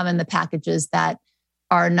lessons come in the packages that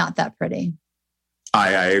are not that pretty. I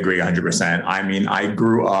agree 100%. I mean, I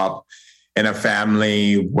grew up in a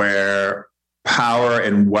family where power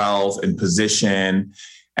and wealth and position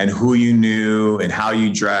and who you knew and how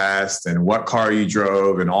you dressed and what car you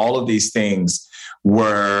drove and all of these things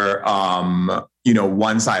were,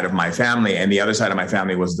 one side of my family. And the other side of my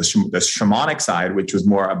family was the shamanic side, which was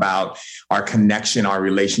more about our connection, our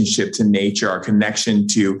relationship to nature, our connection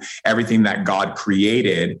to everything that God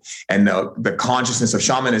created, and the consciousness of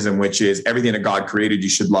shamanism, which is everything that God created, you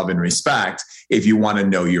should love and respect if you want to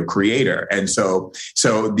know your creator. And so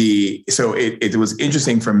it was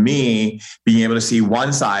interesting for me being able to see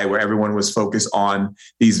one side where everyone was focused on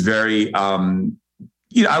these very,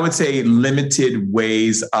 I would say limited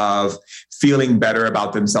ways of feeling better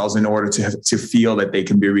about themselves in order to feel that they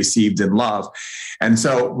can be received in love. And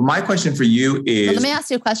so my question for you is... But let me ask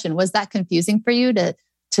you a question. Was that confusing for you to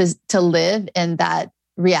live in that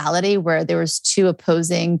reality where there was two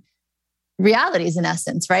opposing realities in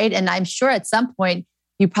essence, right? And I'm sure at some point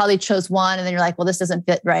you probably chose one and then you're like, well, this doesn't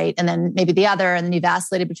fit right. And then maybe the other, and then you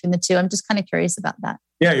vacillated between the two. I'm just kind of curious about that.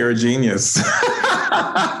 Yeah, you're a genius.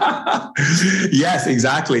 Yes,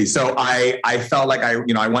 exactly. So I felt like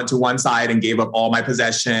I went to one side and gave up all my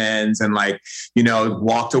possessions and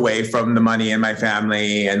walked away from the money in my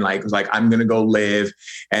family and was like, I'm going to go live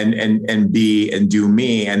and be and do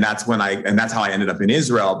me. And that's how I ended up in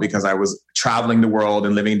Israel, because I was traveling the world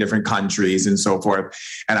and living in different countries and so forth.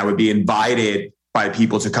 And I would be invited by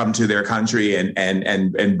people to come to their country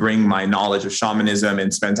and bring my knowledge of shamanism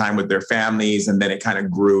and spend time with their families. And then it kind of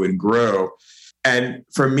grew and grew. And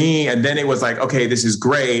for me, and then it was like, okay, this is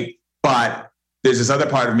great, but there's this other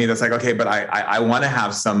part of me that's like, okay, but I want to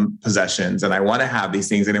have some possessions and I want to have these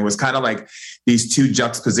things. And it was kind of like these two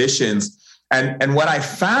juxtapositions. And what I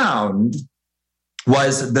found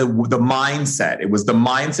was the mindset. It was the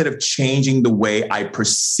mindset of changing the way I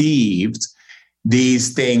perceived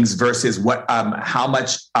these things versus how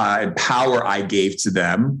much power I gave to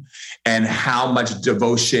them and how much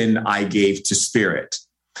devotion I gave to spirit.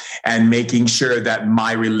 And making sure that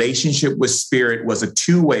my relationship with spirit was a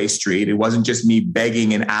two-way street. It wasn't just me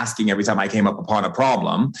begging and asking every time I came up upon a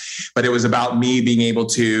problem, but it was about me being able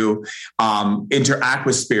to interact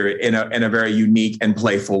with spirit in a very unique and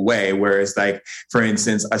playful way. Whereas, like, for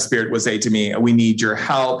instance, a spirit would say to me, we need your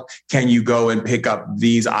help. Can you go and pick up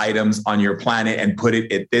these items on your planet and put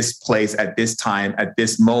it at this place, at this time, at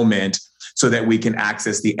this moment, so that we can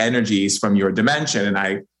access the energies from your dimension? And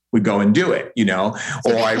I would go and do it, So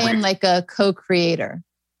or became like a co-creator.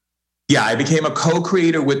 Yeah, I became a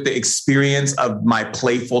co-creator with the experience of my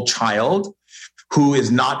playful child who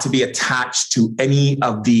is not to be attached to any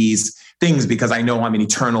of these things because I know I'm an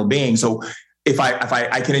eternal being. So if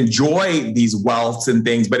I can enjoy these wealths and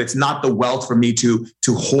things, but it's not the wealth for me to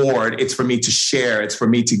hoard. It's for me to share. It's for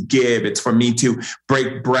me to give. It's for me to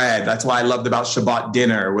break bread. That's why I loved about Shabbat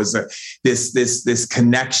dinner was this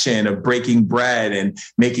connection of breaking bread and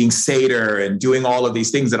making Seder and doing all of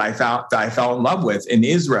these things that I fell in love with in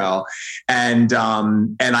Israel. And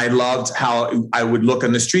I loved how I would look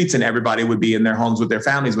on the streets and everybody would be in their homes with their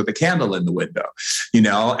families with a candle in the window,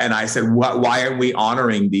 and I said, why aren't we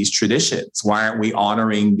honoring these traditions? Why aren't we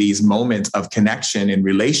honoring these moments of connection and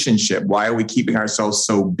relationship? Why are we keeping ourselves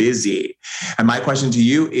so busy? And my question to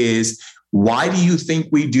you is, why do you think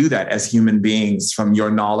we do that as human beings from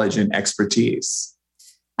your knowledge and expertise?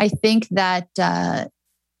 I think that,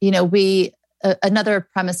 another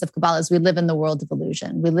premise of Kabbalah is we live in the world of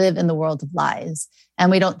illusion. We live in the world of lies,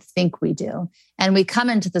 and we don't think we do. And we come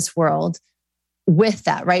into this world with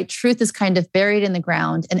that, right? Truth is kind of buried in the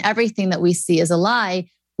ground, and everything that we see is a lie,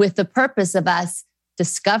 with the purpose of us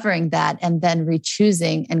discovering that and then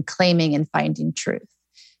re-choosing and claiming and finding truth.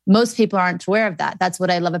 Most people aren't aware of that. That's what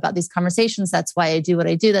I love about these conversations. That's why I do what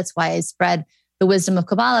I do. That's why I spread the wisdom of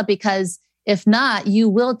Kabbalah, because If not, you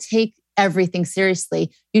will take everything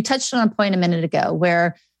seriously. You touched on a point a minute ago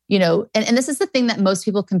where, and this is the thing that most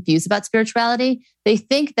people confuse about spirituality. They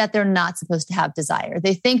think that they're not supposed to have desire.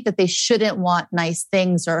 They think that they shouldn't want nice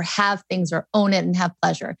things or have things or own it and have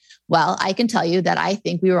pleasure. Well, I can tell you that I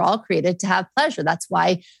think we were all created to have pleasure. That's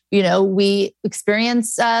why, we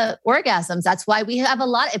experience orgasms. That's why we have a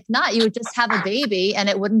lot. If not, you would just have a baby and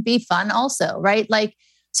it wouldn't be fun also, right?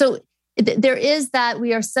 So there is that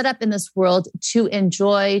we are set up in this world to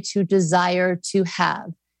enjoy, to desire, to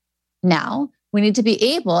have. Now, we need to be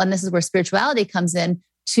able, and this is where spirituality comes in,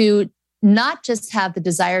 to not just have the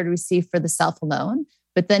desire to receive for the self alone,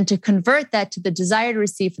 but then to convert that to the desire to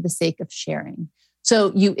receive for the sake of sharing.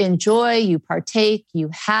 So you enjoy, you partake, you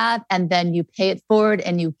have, and then you pay it forward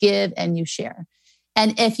and you give and you share.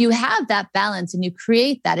 And if you have that balance and you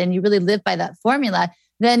create that and you really live by that formula,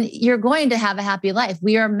 then you're going to have a happy life.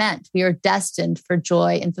 We are destined for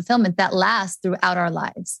joy and fulfillment that lasts throughout our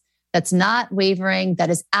lives. That's not wavering, that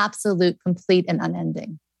is absolute, complete, and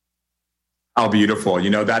unending. How beautiful.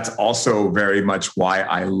 That's also very much why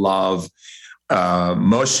I love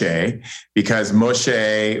Moshe, because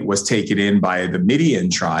Moshe was taken in by the Midian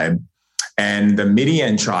tribe. And the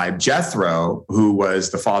Midian tribe, Jethro, who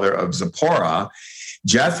was the father of Zipporah,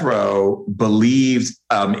 Jethro believed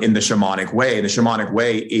in the shamanic way. And the shamanic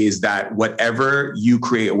way is that whatever you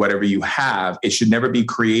create, whatever you have, it should never be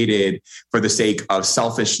created for the sake of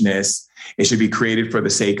selfishness. It should be created for the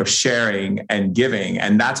sake of sharing and giving.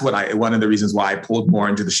 And that's one of the reasons why I pulled more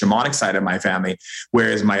into the shamanic side of my family,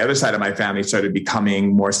 whereas my other side of my family started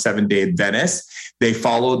becoming more Seventh-day Adventists. They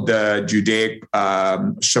followed the Judaic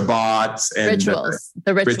Shabbats and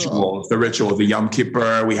the rituals, the Yom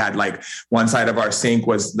Kippur. We had one side of our sink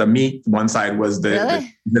was the meat, one side was the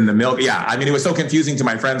milk. Yeah. I mean, it was so confusing to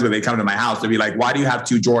my friends when they come to my house. They'd be like, why do you have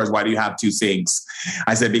two drawers? Why do you have two sinks?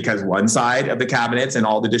 I said, because one side of the cabinets and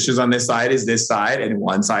all the dishes on this side is this side, and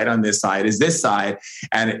one side on this side is this side.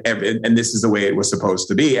 And this is the way it was supposed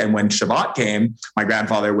to be. And when Shabbat came, my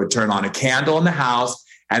grandfather would turn on a candle in the house,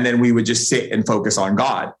 and then we would just sit and focus on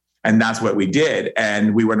God. And that's what we did.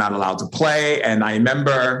 And we were not allowed to play. And I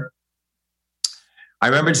remember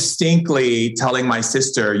distinctly telling my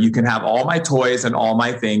sister, you can have all my toys and all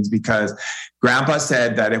my things, because Grandpa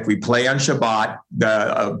said that if we play on Shabbat,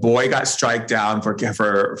 the boy got strike down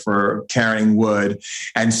for carrying wood.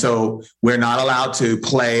 And so we're not allowed to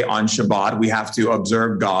play on Shabbat. We have to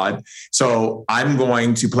observe God. So I'm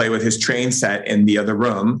going to play with his train set in the other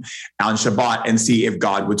room on Shabbat and see if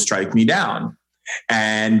God would strike me down.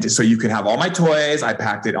 And so you can have all my toys. I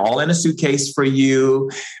packed it all in a suitcase for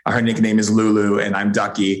you. Her nickname is Lulu and I'm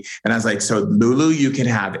Ducky. And I was like, so Lulu, you can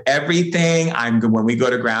have everything. When we go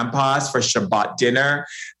to Grandpa's for Shabbat dinner,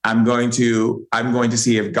 I'm going to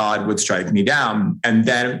see if God would strike me down. And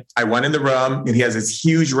then I went in the room, and he has this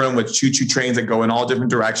huge room with choo-choo trains that go in all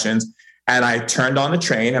different directions. And I turned on the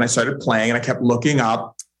train and I started playing, and I kept looking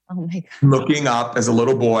up, looking up as a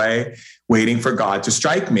little boy, waiting for God to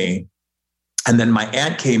strike me. And then my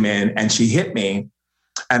aunt came in and she hit me.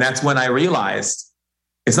 And that's when I realized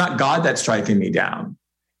it's not God that's striking me down.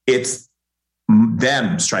 It's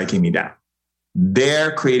them striking me down.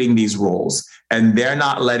 They're creating these rules and they're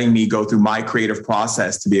not letting me go through my creative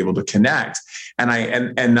process to be able to connect. And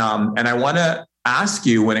I want to ask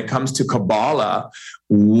you, when it comes to Kabbalah,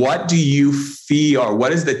 what do you feel, or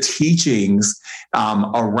what is the teachings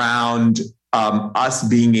around us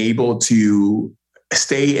being able to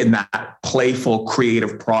stay in that playful,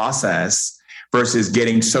 creative process versus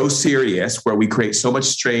getting so serious where we create so much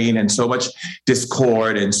strain and so much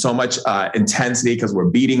discord and so much intensity because we're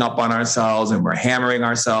beating up on ourselves and we're hammering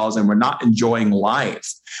ourselves and we're not enjoying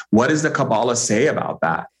life? What does the Kabbalah say about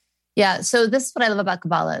that? Yeah. So this is what I love about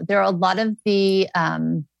Kabbalah. There are a lot of the,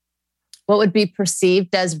 what would be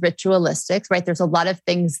perceived as ritualistic, right? There's a lot of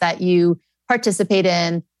things that you participate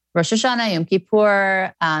in. Rosh Hashanah, Yom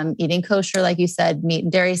Kippur, eating kosher, like you said, meat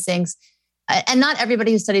and dairy sinks. And not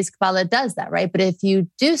everybody who studies Kabbalah does that, right? But if you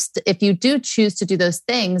do choose to do those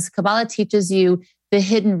things, Kabbalah teaches you the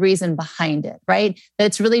hidden reason behind it, right? That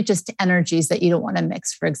it's really just energies that you don't want to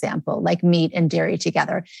mix, for example, like meat and dairy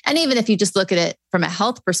together. And even if you just look at it from a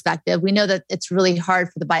health perspective, we know that it's really hard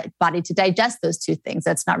for the body to digest those two things.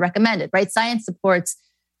 That's not recommended, right? Science supports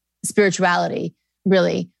spirituality,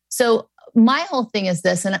 really. So my whole thing is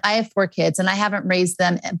this, and I have 4 kids and I haven't raised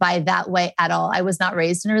them by that way at all. I was not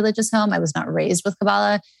raised in a religious home. I was not raised with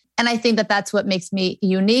Kabbalah. And I think that that's what makes me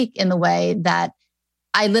unique in the way that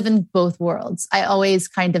I live in both worlds. I always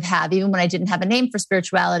kind of have, even when I didn't have a name for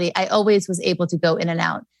spirituality, I always was able to go in and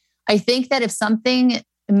out. I think that if something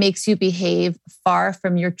makes you behave far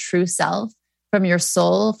from your true self, from your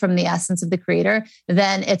soul, from the essence of the creator,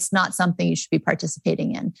 then it's not something you should be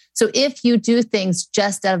participating in. So if you do things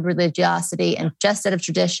just out of religiosity and just out of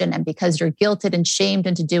tradition, and because you're guilted and shamed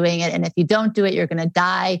into doing it, and if you don't do it, you're going to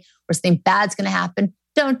die or something bad's going to happen,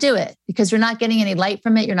 don't do it, because you're not getting any light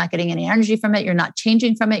from it. You're not getting any energy from it. You're not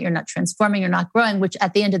changing from it. You're not transforming. You're not growing, which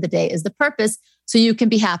at the end of the day is the purpose. So you can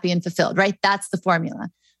be happy and fulfilled, right? That's the formula.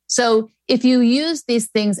 So if you use these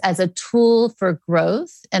things as a tool for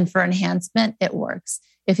growth and for enhancement, it works.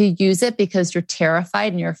 If you use it because you're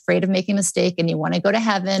terrified and you're afraid of making a mistake and you want to go to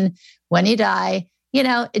heaven when you die,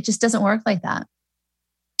 it just doesn't work like that.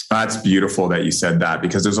 That's beautiful that you said that,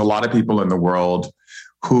 because there's a lot of people in the world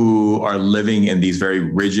who are living in these very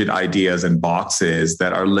rigid ideas and boxes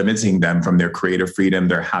that are limiting them from their creative freedom,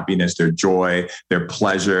 their happiness, their joy, their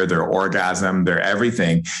pleasure, their orgasm, their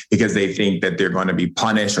everything, because they think that they're going to be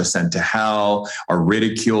punished or sent to hell or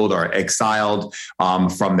ridiculed or exiled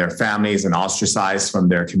from their families and ostracized from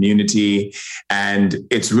their community. And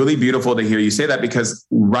it's really beautiful to hear you say that, because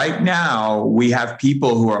right now we have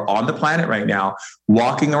people who are on the planet right now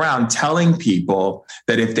walking around telling people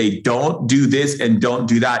that if they don't do this and don't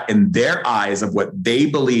do that in their eyes of what they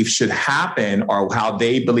believe should happen or how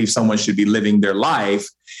they believe someone should be living their life,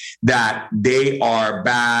 that they are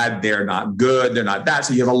bad, they're not good, they're not that.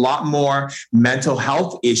 So you have a lot more mental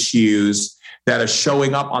health issues that are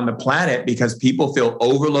showing up on the planet because people feel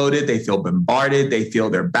overloaded, they feel bombarded, they feel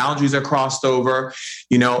their boundaries are crossed over.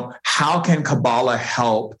 How can Kabbalah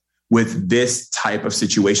help with this type of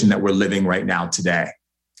situation that we're living right now today?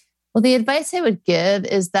 Well, the advice I would give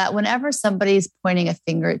is that whenever somebody's pointing a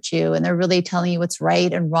finger at you and they're really telling you what's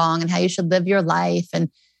right and wrong and how you should live your life, and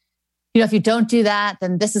if you don't do that,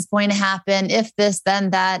 then this is going to happen. If this,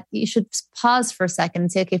 then that, you should pause for a second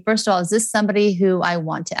and say, okay, first of all, is this somebody who I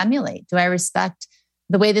want to emulate? Do I respect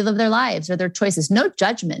the way they live their lives or their choices? No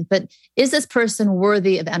judgment, but is this person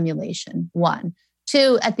worthy of emulation? 1.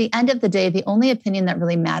 2, at the end of the day, the only opinion that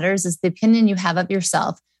really matters is the opinion you have of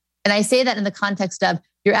yourself. And I say that in the context of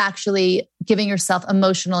you're actually giving yourself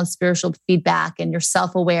emotional and spiritual feedback and you're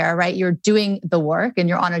self-aware, right? You're doing the work and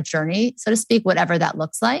you're on a journey, so to speak, whatever that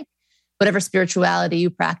looks like, whatever spirituality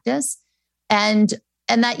you practice. And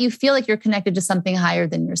that you feel like you're connected to something higher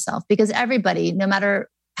than yourself, because everybody, no matter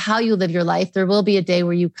how you live your life, there will be a day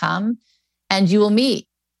where you come and you will meet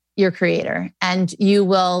your creator and you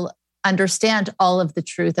will understand all of the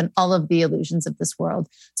truth and all of the illusions of this world.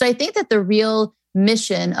 So I think that the real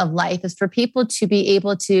mission of life is for people to be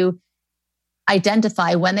able to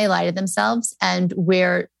identify when they lie to themselves and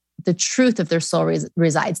where the truth of their soul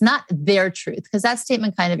resides, not their truth. Because that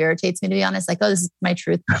statement kind of irritates me, to be honest. Like, oh, this is my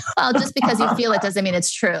truth. Well, just because you feel it doesn't mean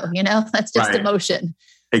it's true. That's just emotion.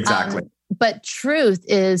 Exactly. But truth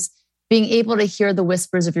is being able to hear the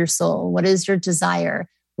whispers of your soul. What is your desire?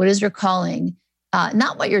 What is your calling?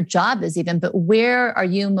 Not what your job is even, but where are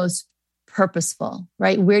you most purposeful,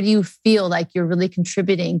 right? Where do you feel like you're really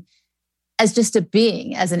contributing as just a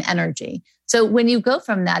being, as an energy? So when you go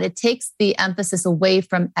from that, it takes the emphasis away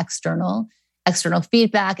from external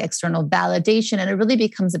feedback, external validation, and it really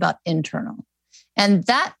becomes about internal. And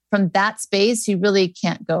that from that space, you really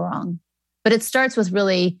can't go wrong. But it starts with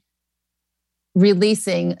really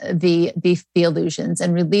releasing the illusions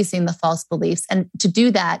and releasing the false beliefs. And to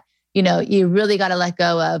do that, you really got to let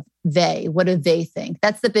go of they. What do they think?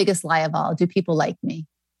 That's the biggest lie of all. Do people like me?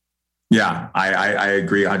 Yeah, I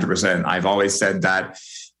agree 100%. I've always said that,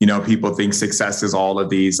 people think success is all of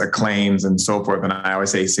these acclaims and so forth. And I always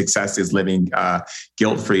say success is living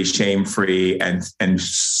guilt-free, shame-free, and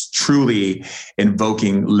truly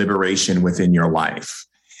invoking liberation within your life.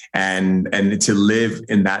 And to live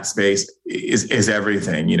in that space is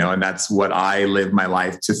everything, and that's what I live my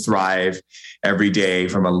life to thrive every day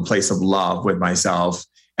from a place of love with myself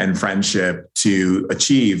and friendship to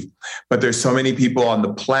achieve. But there's so many people on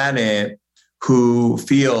the planet who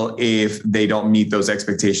feel if they don't meet those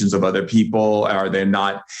expectations of other people, or they're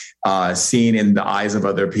not seen in the eyes of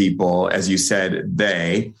other people, as you said,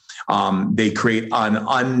 they create an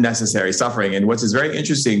unnecessary suffering. And what's very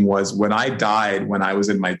interesting was when I died, when I was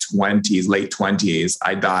in my 20s, late 20s,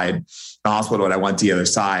 I died in the hospital and I went to the other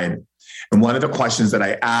side. And one of the questions that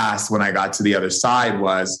I asked when I got to the other side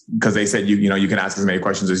was, because they said, you can ask as many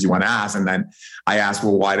questions as you want to ask. And then I asked,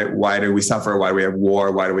 well, why do we suffer? Why do we have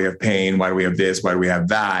war? Why do we have pain? Why do we have this? Why do we have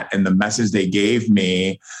that? And the message they gave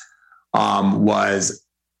me was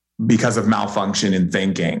because of malfunction in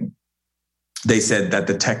thinking. They said that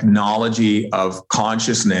the technology of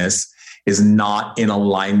consciousness is not in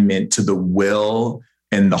alignment to the will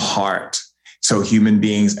and the heart. So human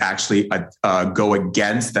beings actually go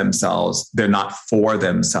against themselves. They're not for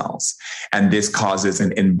themselves. And this causes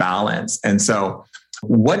an imbalance. And so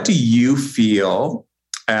what do you feel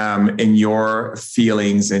in your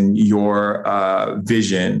feelings and your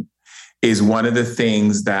vision is one of the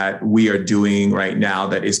things that we are doing right now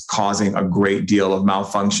that is causing a great deal of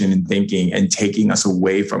malfunction in thinking and taking us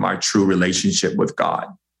away from our true relationship with God?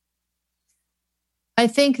 I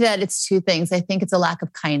think that it's two things. I think it's a lack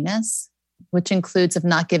of kindness, which includes of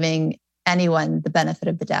not giving anyone the benefit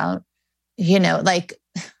of the doubt. You know, like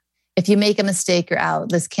if you make a mistake, you're out.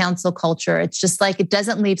 This cancel culture, it's just like, it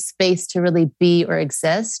doesn't leave space to really be or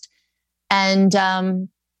exist. And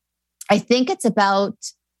I think it's about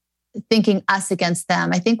thinking us against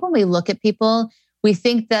them. I think when we look at people, we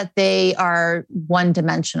think that they are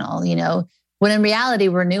one-dimensional, you know, when in reality,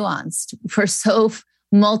 we're nuanced. We're so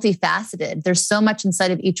multifaceted. There's so much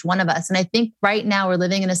inside of each one of us. And I think right now we're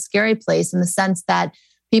living in a scary place in the sense that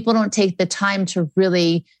people don't take the time to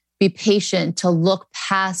really be patient, to look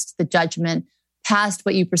past the judgment, past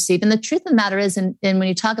what you perceive. And the truth of the matter is, and when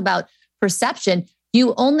you talk about perception,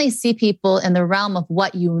 you only see people in the realm of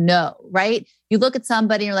what you know, right? You look at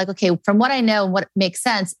somebody and you're like, okay, from what I know and what makes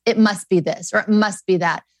sense, it must be this or it must be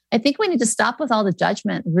that. I think we need to stop with all the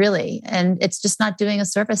judgment, really. And it's just not doing a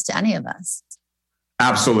service to any of us.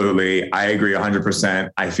 Absolutely. I agree 100%.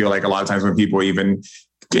 I feel like a lot of times when people even,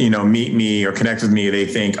 meet me or connect with me, they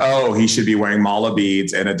think, oh, he should be wearing mala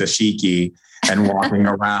beads and a dashiki and walking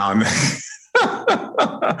around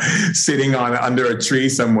sitting under a tree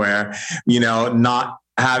somewhere, not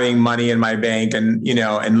having money in my bank and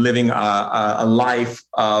living a life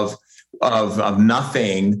of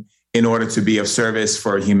nothing in order to be of service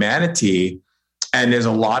for humanity. And there's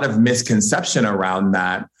a lot of misconception around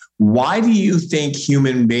that. Why do you think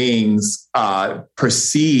human beings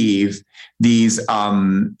perceive these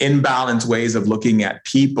imbalanced ways of looking at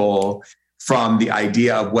people from the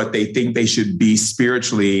idea of what they think they should be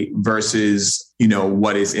spiritually versus,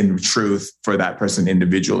 what is in truth for that person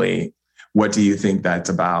individually? What do you think that's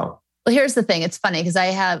about? Well, here's the thing. It's funny because I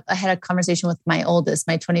had a conversation with my oldest,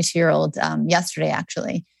 my 22-year-old, yesterday,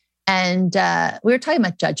 actually. And we were talking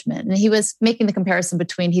about judgment. And he was making the comparison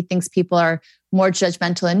between he thinks people are more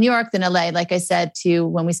judgmental in New York than LA. Like I said to you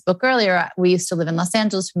when we spoke earlier, we used to live in Los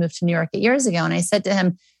Angeles. We moved to New York 8 years ago. And I said to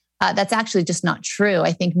him, that's actually just not true.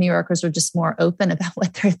 I think New Yorkers are just more open about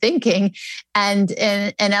what they're thinking. And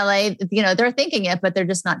in LA, they're thinking it, but they're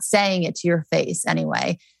just not saying it to your face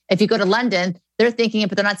anyway. If you go to London, they're thinking it,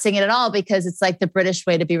 but they're not saying it at all because it's like the British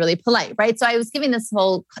way to be really polite, right? So I was giving this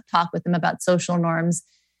whole talk with them about social norms.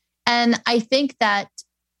 And I think that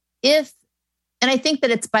I think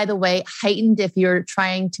that it's, by the way, heightened if you're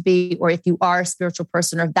trying to be, or if you are a spiritual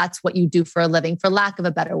person, or if that's what you do for a living, for lack of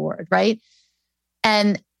a better word, right?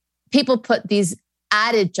 And people put these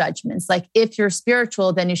added judgments, like if you're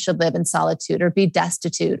spiritual, then you should live in solitude or be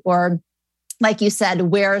destitute, or like you said,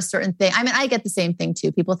 wear a certain thing. I mean, I get the same thing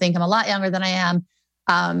too. People think I'm a lot younger than I am.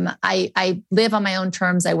 I live on my own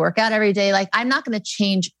terms. I work out every day. Like I'm not going to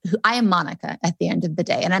change who I am, Monica, at the end of the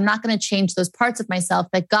day. And I'm not going to change those parts of myself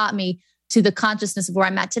that got me to the consciousness of where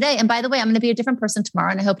I'm at today. And by the way, I'm going to be a different person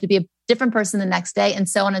tomorrow. And I hope to be a different person the next day, and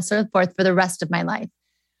so on and so forth for the rest of my life.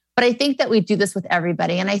 But I think that we do this with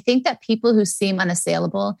everybody. And I think that people who seem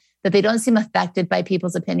unassailable, that they don't seem affected by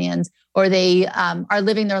people's opinions, or they are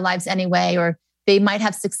living their lives anyway, or they might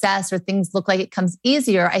have success, or things look like it comes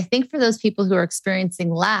easier. I think for those people who are experiencing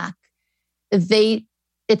lack,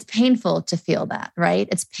 it's painful to feel that, right?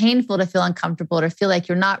 It's painful to feel uncomfortable, to feel like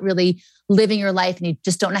you're not really living your life and you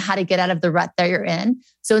just don't know how to get out of the rut that you're in.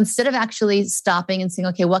 So instead of actually stopping and saying,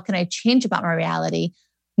 okay, what can I change about my reality?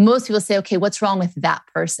 Most people say, okay, what's wrong with that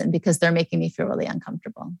person? Because they're making me feel really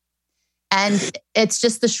uncomfortable. And it's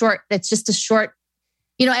just a short,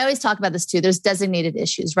 I always talk about this too. There's designated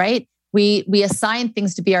issues, right? We assign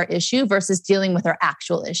things to be our issue versus dealing with our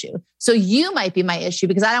actual issue. So you might be my issue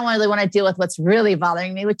because I don't really want to deal with what's really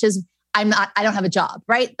bothering me, which is I don't have a job,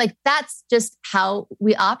 right? Like that's just how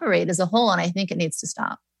we operate as a whole. And I think it needs to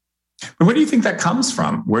stop. But where do you think that comes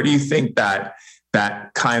from? Where do you think that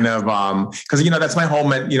kind of, because, that's my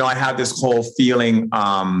whole, I have this whole feeling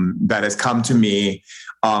that has come to me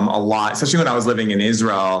a lot, especially when I was living in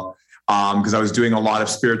Israel, because I was doing a lot of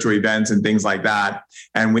spiritual events and things like that.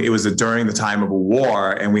 And it was during the time of a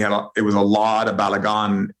war, and it was a lot of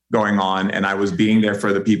balagan going on. And I was being there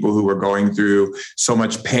for the people who were going through so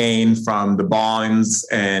much pain from the bombs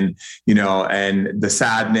and, and the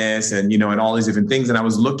sadness and, and all these different things. And I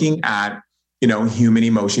was looking at, human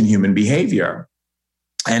emotion, human behavior.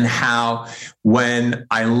 And how when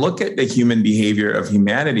I look at the human behavior of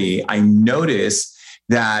humanity, I notice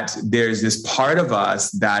that there's this part of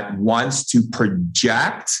us that wants to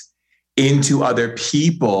project into other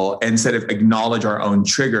people instead of acknowledge our own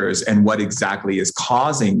triggers and what exactly is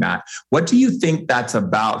causing that. What do you think that's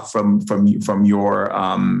about from your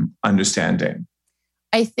understanding?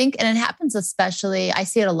 I think, and it happens especially, I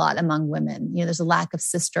see it a lot among women. There's a lack of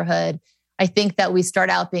sisterhood. I think that we start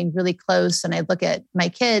out being really close, and I look at my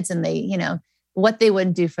kids and they, what they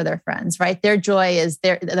wouldn't do for their friends, right? Their joy is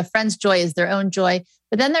the friend's joy is their own joy.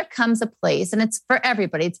 But then there comes a place, and it's for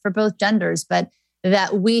everybody, it's for both genders, but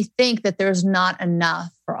that we think that there's not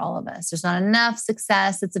enough for all of us. There's not enough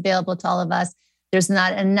success that's available to all of us. There's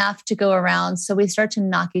not enough to go around. So we start to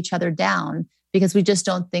knock each other down because we just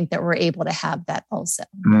don't think that we're able to have that also,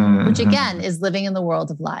 which again is living in the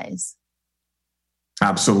world of lies.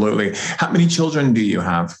 Absolutely. How many children do you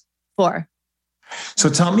have? 4. So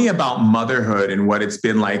tell me about motherhood and what it's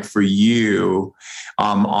been like for you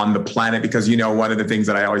on the planet, because, one of the things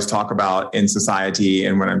that I always talk about in society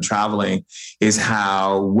and when I'm traveling is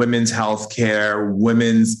how women's healthcare,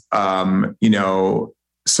 women's,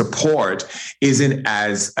 support isn't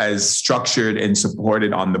as structured and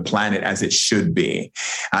supported on the planet as it should be.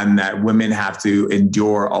 And that women have to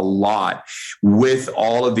endure a lot with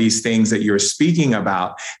all of these things that you're speaking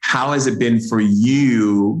about. How has it been for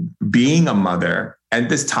you being a mother at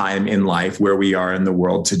this time in life where we are in the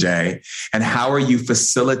world today? And how are you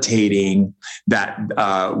facilitating that,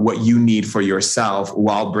 what you need for yourself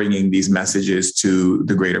while bringing these messages to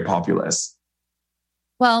the greater populace?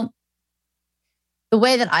 Well, the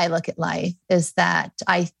way that I look at life is that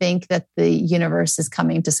I think that the universe is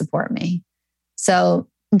coming to support me. So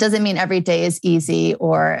it doesn't mean every day is easy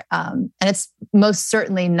and it's most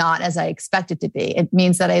certainly not as I expect it to be. It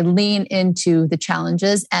means that I lean into the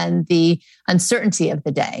challenges and the uncertainty of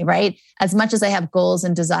the day, right? As much as I have goals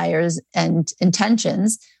and desires and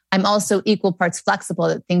intentions, I'm also equal parts flexible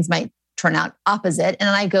that things might turn out opposite. And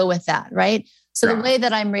I go with that, right? So the way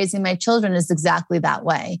that I'm raising my children is exactly that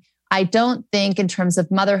way. I don't think in terms of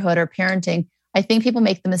motherhood or parenting, I think people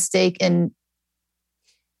make the mistake in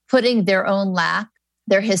putting their own lack,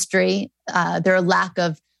 their history, their lack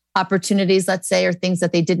of opportunities, let's say, or things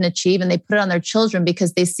that they didn't achieve, and they put it on their children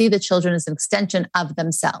because they see the children as an extension of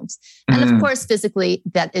themselves. And of course, physically,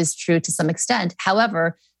 that is true to some extent.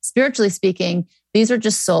 However, spiritually speaking, these are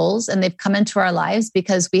just souls, and they've come into our lives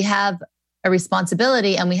because we have a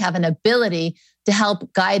responsibility and we have an ability to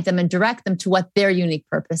help guide them and direct them to what their unique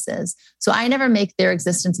purpose is. So I never make their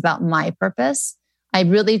existence about my purpose. I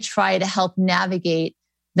really try to help navigate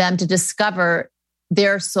them to discover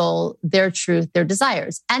their soul, their truth, their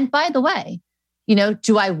desires. And by the way,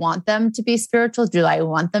 do I want them to be spiritual? Do I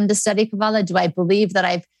want them to study Kabbalah? Do I believe that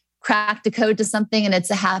I've cracked a code to something and it's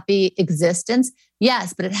a happy existence?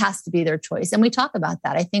 Yes, but it has to be their choice. And we talk about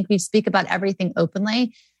that. I think we speak about everything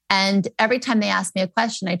openly. And every time they ask me a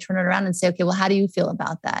question, I turn it around and say, okay, well, how do you feel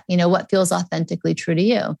about that? What feels authentically true to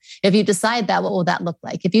you? If you decide that, what will that look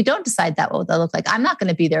like? If you don't decide that, what will that look like? I'm not going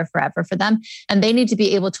to be there forever for them. And they need to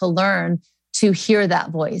be able to learn to hear that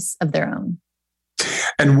voice of their own.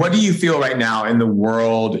 And what do you feel right now in the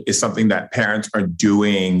world is something that parents are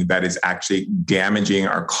doing that is actually damaging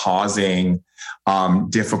or causing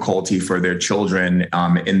difficulty for their children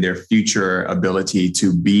in their future ability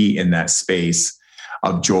to be in that space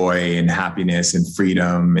of joy and happiness and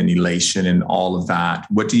freedom and elation and all of that?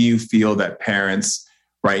 What do you feel that parents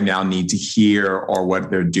right now need to hear, or what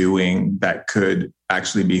they're doing that could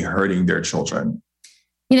actually be hurting their children?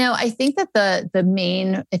 I think that the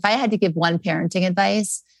main, if I had to give one parenting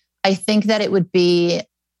advice, I think that it would be,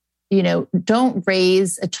 don't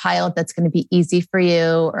raise a child that's going to be easy for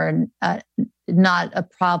you or not a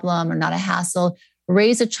problem or not a hassle.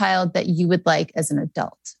 Raise a child that you would like as an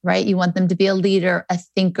adult, right? You want them to be a leader, a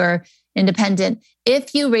thinker, independent.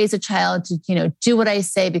 If you raise a child to, do what I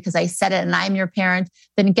say because I said it and I'm your parent,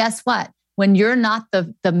 then guess what? When you're not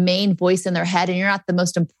the main voice in their head and you're not the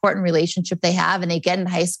most important relationship they have and they get in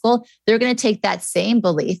high school, they're going to take that same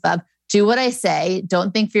belief of do what I say,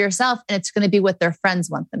 don't think for yourself, and it's going to be what their friends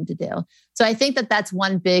want them to do. So I think that that's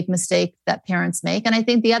one big mistake that parents make. And I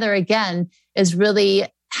think the other, again, is really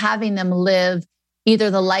having them live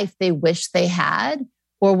either the life they wish they had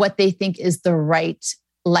or what they think is the right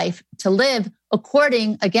life to live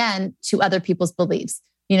according, again, to other people's beliefs.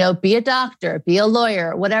 Be a doctor, be a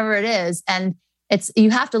lawyer, whatever it is. And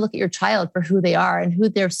you have to look at your child for who they are and who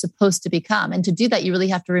they're supposed to become. And to do that, you really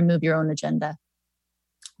have to remove your own agenda.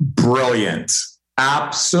 Brilliant.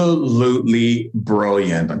 Absolutely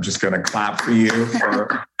brilliant. I'm just going to clap for you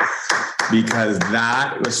because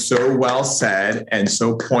that was so well said and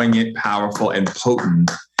so poignant, powerful, and potent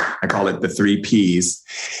I call it the 3 Ps.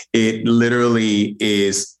 It literally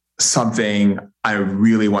is something I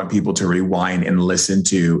really want people to rewind and listen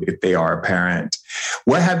to if they are a parent.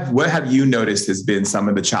 What have you noticed has been some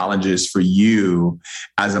of the challenges for you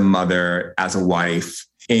as a mother, as a wife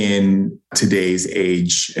in today's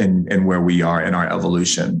age and where we are in our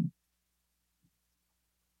evolution?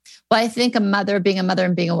 Well, I think being a mother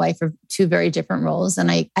and being a wife are 2 very different roles.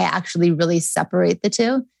 And I actually really separate the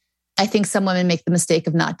 2. I think some women make the mistake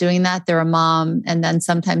of not doing that. They're a mom and then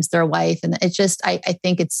sometimes they're a wife. And it's just, I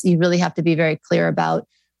think you really have to be very clear about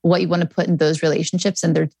what you want to put in those relationships,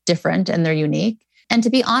 and they're different and they're unique. And to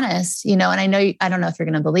be honest, and I don't know if you're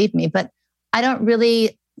going to believe me, but I don't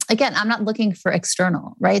really, again, I'm not looking for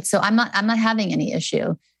external, right? So I'm not having any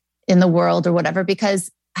issue in the world or whatever, because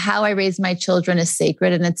how I raise my children is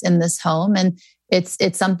sacred and it's in this home. And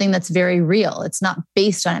it's something that's very real. It's not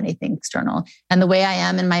based on anything external. And the way I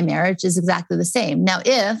am in my marriage is exactly the same. Now,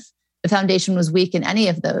 if the foundation was weak in any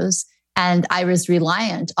of those and I was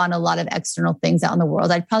reliant on a lot of external things out in the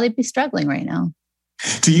world, I'd probably be struggling right now.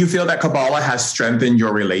 Do you feel that Kabbalah has strengthened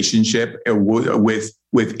your relationship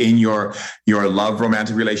within your love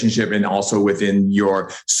romantic relationship and also within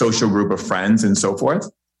your social group of friends and so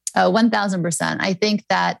forth? 1,000%. I think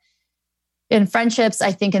that in friendships,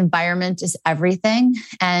 I think environment is everything.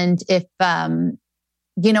 And if, I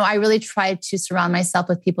really try to surround myself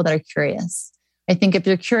with people that are curious. I think if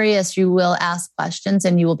you're curious, you will ask questions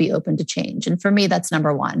and you will be open to change. And for me, that's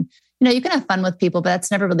number one. You can have fun with people, but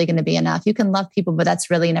that's never really going to be enough. You can love people, but that's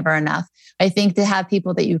really never enough. I think to have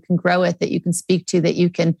people that you can grow with, that you can speak to, that you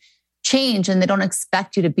can change, and they don't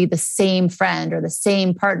expect you to be the same friend or the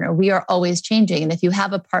same partner. We are always changing. And if you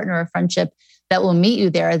have a partner or friendship that will meet you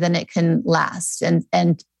there, then it can last and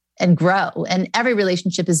grow. And every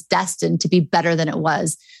relationship is destined to be better than it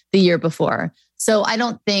was the year before. So I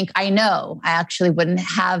actually wouldn't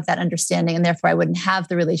have that understanding, and therefore I wouldn't have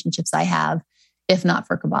the relationships I have if not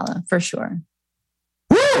for Kabbalah, for sure.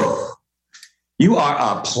 Woo! You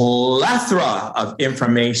are a plethora of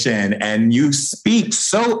information and you speak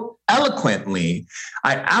so eloquently.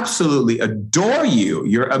 I absolutely adore you.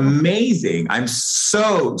 You're amazing. I'm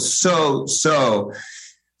so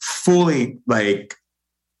fully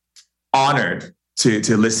honored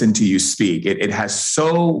to listen to you speak. It has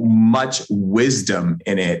so much wisdom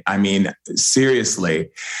in it. I mean,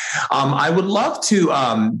 seriously. I would love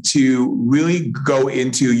to really go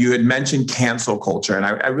into, you had mentioned cancel culture, and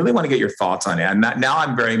I really want to get your thoughts on it. And now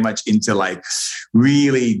I'm very much into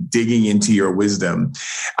really digging into your wisdom,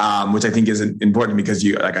 which I think is important because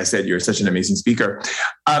you, like I said, you're such an amazing speaker.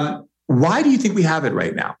 Why do you think we have it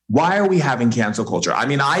right now? Why are we having cancel culture? I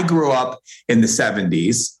mean, I grew up in the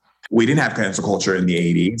 70s. We didn't have cancel culture in the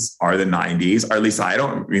 80s or the 90s, or at least I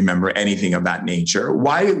don't remember anything of that nature.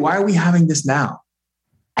 Why are we having this now?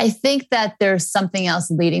 I think that there's something else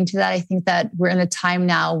leading to that. I think that we're in a time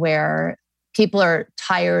now where people are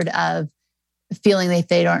tired of feeling like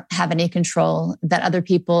they don't have any control, that other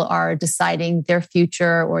people are deciding their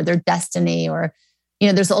future or their destiny, or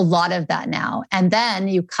there's a lot of that now. And then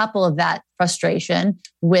you couple that frustration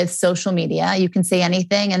with social media. You can say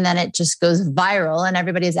anything and then it just goes viral and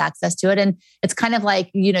everybody has access to it. And it's kind of like,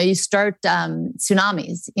 you start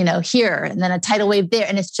tsunamis, here and then a tidal wave there.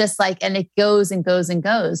 And it's just and it goes and goes and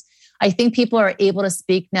goes. I think people are able to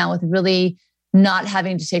speak now with really not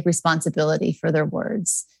having to take responsibility for their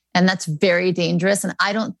words. And that's very dangerous. And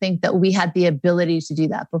I don't think that we had the ability to do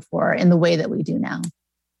that before in the way that we do now.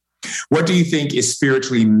 What do you think is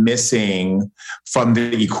spiritually missing from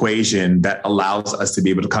the equation that allows us to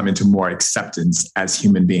be able to come into more acceptance as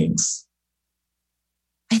human beings?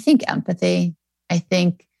 I think empathy. I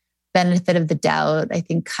think benefit of the doubt. I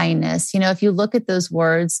think kindness. If you look at those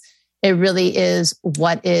words, it really is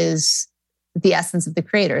what is the essence of the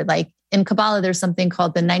creator. In Kabbalah, there's something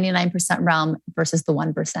called the 99% realm versus the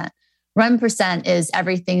 1%. 1% is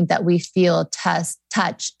everything that we feel,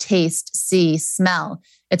 touch, taste, see, smell.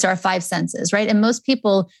 It's our 5 senses, right? And most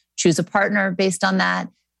people choose a partner based on that,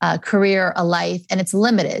 a career, a life, and it's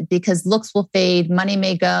limited because looks will fade, money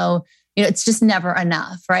may go, it's just never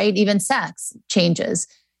enough, right? Even sex changes.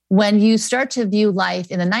 When you start to view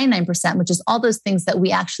life in the 99%, which is all those things that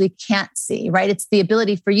we actually can't see, right? It's the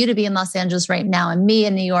ability for you to be in Los Angeles right now and me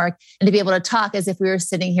in New York and to be able to talk as if we were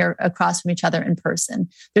sitting here across from each other in person.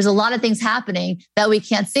 There's a lot of things happening that we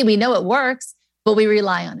can't see. We know it works, but we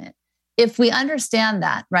rely on it. If we understand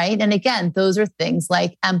that, right? And again, those are things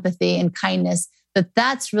like empathy and kindness,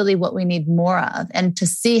 that's really what we need more of. And to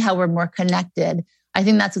see how we're more connected, I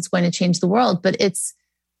think that's what's going to change the world. But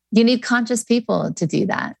you need conscious people to do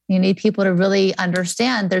that. You need people to really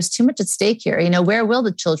understand there's too much at stake here. Where will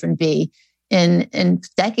the children be in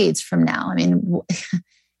decades from now. I mean,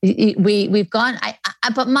 we've gone,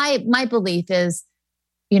 but my belief is,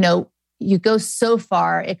 you go so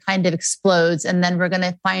far, it kind of explodes, and then we're going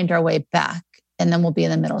to find our way back, and then we'll be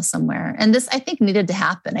in the middle somewhere. And this, I think, needed to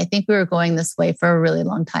happen. I think we were going this way for a really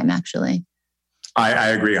long time, actually. I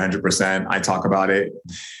agree 100%. I talk about it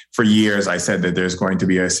for years. I said that there's going to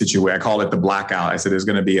be a situation, I call it the blackout. I said there's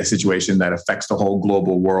going to be a situation that affects the whole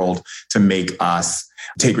global world to make us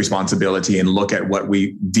take responsibility and look at what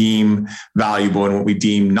we deem valuable and what we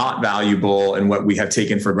deem not valuable and what we have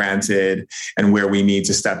taken for granted and where we need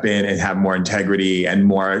to step in and have more integrity and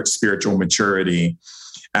more spiritual maturity.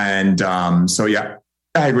 And so, yeah,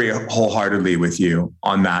 I agree wholeheartedly with you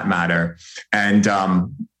on that matter. And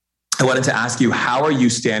I wanted to ask you, how are you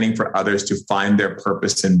standing for others to find their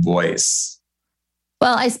purpose and voice?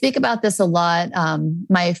 Well, I speak about this a lot.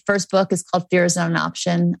 My first book is called Fear is Not an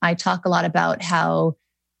Option. I talk a lot about how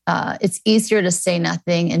it's easier to say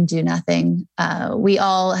nothing and do nothing. We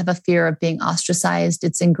all have a fear of being ostracized.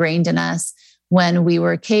 It's ingrained in us. When we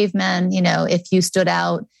were cavemen, if you stood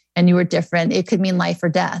out and you were different, it could mean life or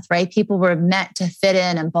death, right? People were meant to fit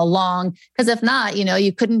in and belong, because if not,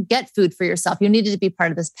 you couldn't get food for yourself. You needed to be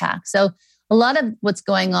part of this pack. So a lot of what's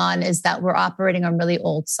going on is that we're operating on really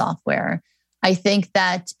old software. I think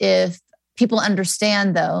that if people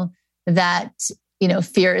understand, though, that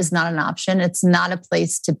fear is not an option, it's not a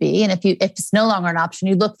place to be. And if it's no longer an option,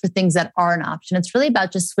 you look for things that are an option. It's really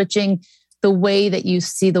about just switching the way that you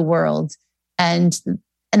see the world and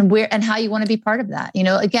how you want to be part of that.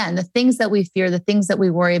 Again, the things that we fear, the things that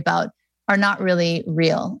we worry about are not really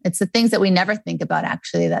real. It's the things that we never think about,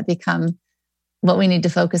 actually, that become what we need to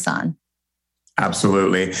focus on.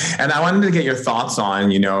 Absolutely. And I wanted to get your thoughts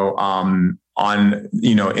on,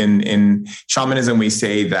 in shamanism, we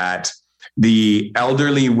say that the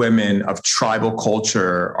elderly women of tribal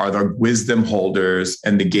culture are the wisdom holders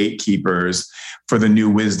and the gatekeepers for the new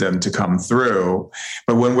wisdom to come through.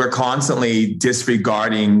 But when we're constantly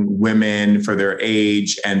disregarding women for their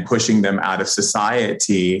age and pushing them out of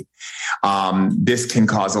society, this can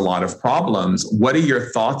cause a lot of problems. What are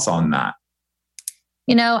your thoughts on that?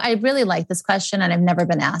 I really like this question, and I've never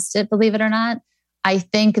been asked it, believe it or not. I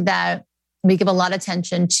think that we give a lot of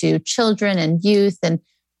attention to children and youth. And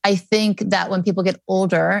I think that when people get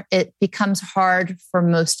older, it becomes hard for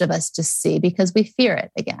most of us to see because we fear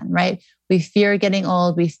it again, right? We fear getting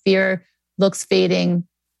old. We fear looks fading,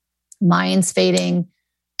 minds fading.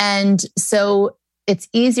 And so it's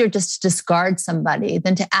easier just to discard somebody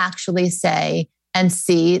than to actually say and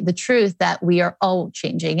see the truth that we are all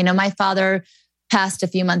changing. My father passed a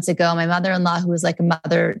few months ago. My mother-in-law, who was like a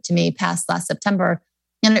mother to me, passed last September.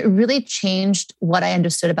 And it really changed what I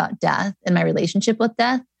understood about death and my relationship with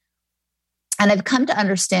death. And I've come to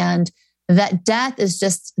understand that death is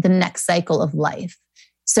just the next cycle of life.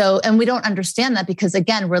 So, and we don't understand that because,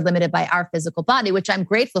 again, we're limited by our physical body, which I'm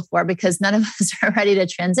grateful for because none of us are ready to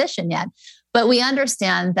transition yet. But we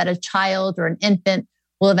understand that a child or an infant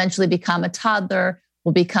will eventually become a toddler,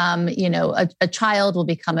 will become, a child, will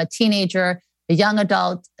become a teenager, a young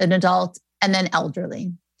adult, an adult, and then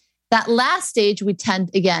elderly. That last stage, we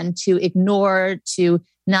tend, again, to ignore, to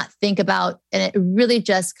not think about, and it really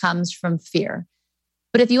just comes from fear.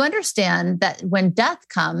 But if you understand that when death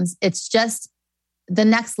comes, it's just the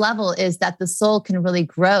next level is that the soul can really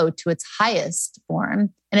grow to its highest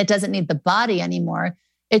form, and it doesn't need the body anymore.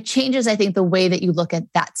 It changes, I think, the way that you look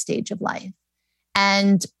at that stage of life.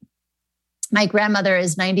 And my grandmother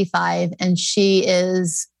is 95, and she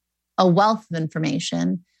is a wealth of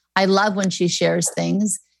information. I love when she shares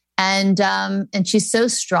things. And she's so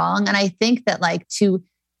strong. And I think that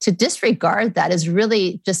to disregard that is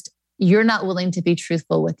really just, you're not willing to be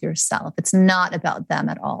truthful with yourself. It's not about them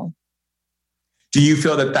at all. Do you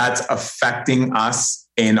feel that that's affecting us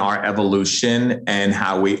in our evolution and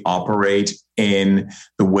how we operate in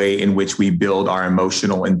the way in which we build our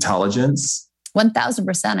emotional intelligence?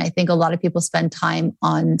 1000%. I think a lot of people spend time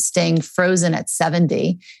on staying frozen at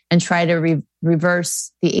 70 and try to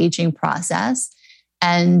reverse the aging process.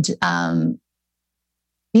 And,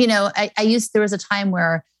 there was a time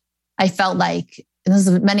where I felt like, and this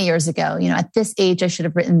was many years ago, at this age, I should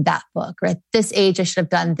have written that book, or at this age, I should have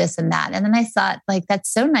done this and that. And then I thought,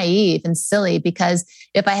 that's so naive and silly, because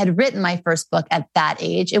if I had written my first book at that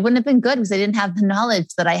age, it wouldn't have been good because I didn't have the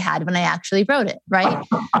knowledge that I had when I actually wrote it. Right.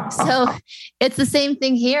 So it's the same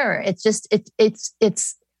thing here. It's just,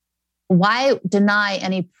 it's why deny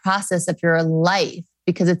any process of your life?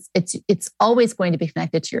 Because it's always going to be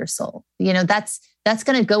connected to your soul. That's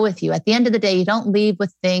going to go with you. At the end of the day, you don't leave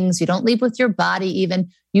with things. You don't leave with your body even.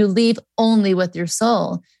 You leave only with your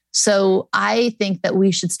soul. So I think that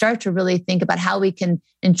we should start to really think about how we can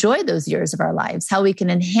enjoy those years of our lives, how we can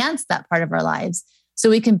enhance that part of our lives so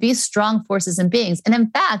we can be strong forces and beings. And in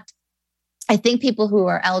fact, I think people who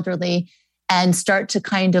are elderly and start to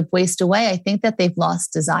kind of waste away, I think that they've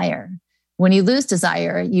lost desire. When you lose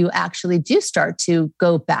desire, you actually do start to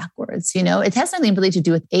go backwards. It has nothing really to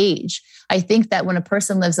do with age. I think that when a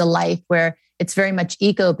person lives a life where it's very much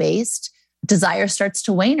ego-based, desire starts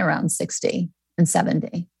to wane around 60 and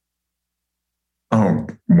 70. Oh,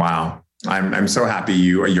 wow. I'm so happy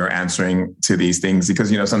you're answering to these things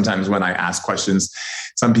because, sometimes when I ask questions,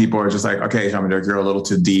 some people are just like, okay, Shaman Durek, you're a little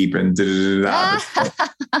too deep and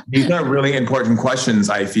these are really important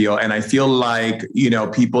questions, I feel. And I feel like,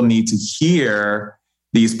 people need to hear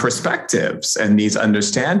these perspectives and these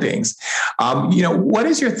understandings. What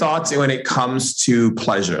is your thoughts when it comes to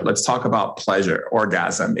pleasure? Let's talk about pleasure,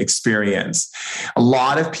 orgasm, experience. A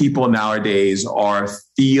lot of people nowadays are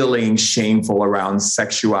feeling shameful around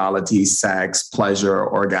sexuality, sex, pleasure,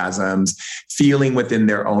 orgasms, feeling within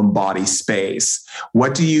their own body space.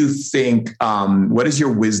 What do you think? What is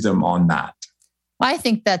your wisdom on that? Well, I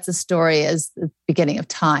think that's a story as the beginning of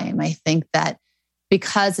time. I think that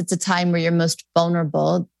because it's a time where you're most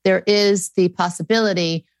vulnerable, there is the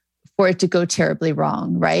possibility for it to go terribly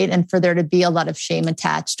wrong, right? And for there to be a lot of shame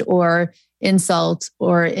attached or insult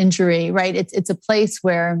or injury, right? It's a place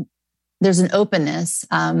where there's an openness.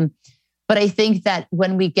 But I think that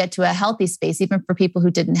when we get to a healthy space, even for people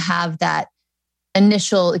who didn't have that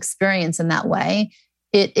initial experience in that way,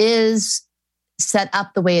 it is set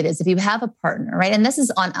up the way it is. If you have a partner, right? And this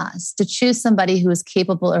is on us to choose somebody who is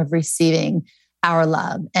capable of receiving our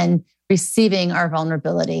love and receiving our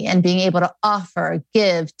vulnerability and being able to offer,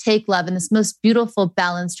 give, take love in this most beautiful,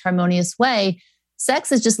 balanced, harmonious way.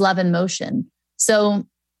 Sex is just love in motion. So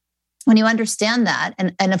when you understand that,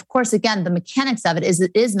 and of course, again, the mechanics of it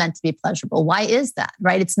is meant to be pleasurable. Why is that,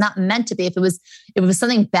 right? It's not meant to be. If it was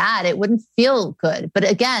something bad, it wouldn't feel good. But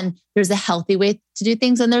again, there's a healthy way to do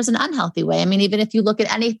things and there's an unhealthy way. I mean, even if you look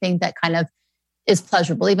at anything that kind of is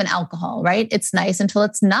pleasurable, even alcohol, right? It's nice until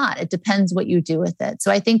it's not. It depends what you do with it.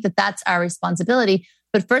 So I think that that's our responsibility.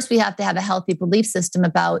 But first, we have to have a healthy belief system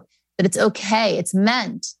about that it's okay. It's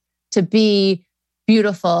meant to be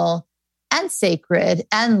beautiful and sacred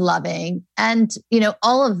and loving and,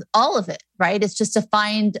 all of it, right? It's just to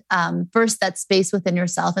find first that space within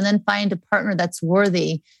yourself and then find a partner that's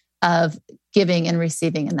worthy of giving and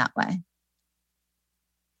receiving in that way.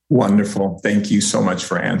 Wonderful. Thank you so much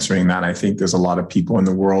for answering that. I think there's a lot of people in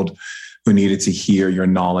the world who needed to hear your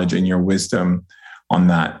knowledge and your wisdom on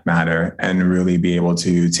that matter and really be able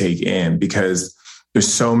to take in, because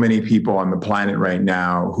there's so many people on the planet right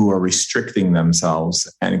now who are restricting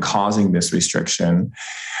themselves and causing this restriction.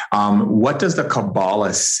 What does the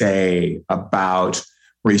Kabbalah say about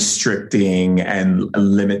restricting and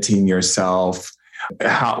limiting yourself?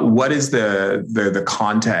 What is the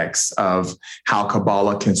context of how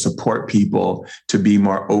Kabbalah can support people to be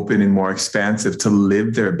more open and more expansive, to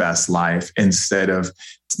live their best life instead of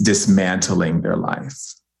dismantling their life?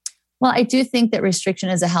 Well, I do think that restriction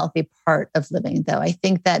is a healthy part of living, though. I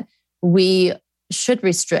think that we should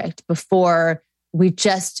restrict before we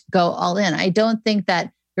just go all in. I don't think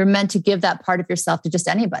that you're meant to give that part of yourself to just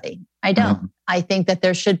anybody. I don't. Mm-hmm. I think that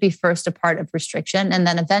there should be first a part of restriction, and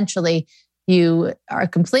then eventually you are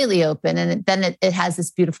completely open, and then it has this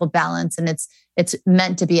beautiful balance, and it's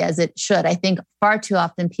meant to be as it should. I think far too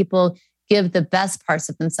often people give the best parts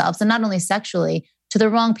of themselves, and not only sexually, to the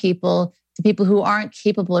wrong people, to people who aren't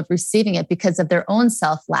capable of receiving it because of their own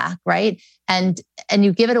self-lack, right? And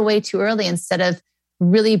you give it away too early instead of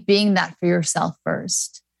really being that for yourself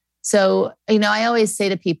first. So, I always say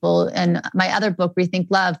to people in my other book, Rethink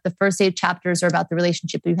Love, the first 8 chapters are about the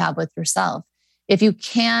relationship you have with yourself. If you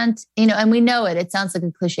can't, and we know it sounds like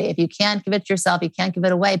a cliche. If you can't give it to yourself, you can't give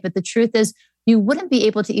it away. But the truth is, you wouldn't be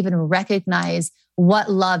able to even recognize what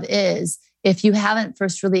love is if you haven't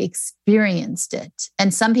first really experienced it.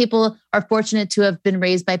 And some people are fortunate to have been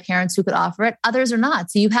raised by parents who could offer it. Others are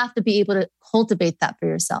not. So you have to be able to cultivate that for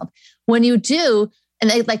yourself. When you do,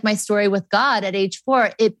 and like my story with God at age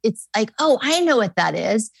 4, it's like, oh, I know what that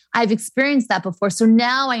is. I've experienced that before. So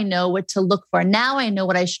now I know what to look for. Now I know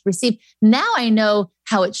what I should receive. Now I know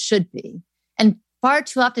how it should be. And far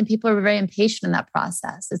too often people are very impatient in that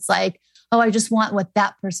process. It's like, oh, I just want what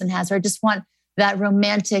that person has, or I just want that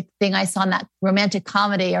romantic thing I saw in that romantic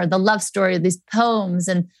comedy, or the love story, these poems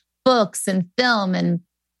and books and film. And,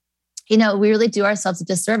 we really do ourselves a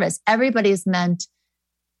disservice. Everybody is meant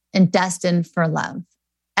and destined for love.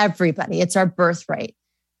 Everybody. It's our birthright.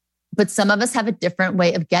 But some of us have a different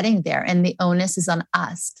way of getting there. And the onus is on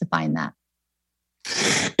us to find that.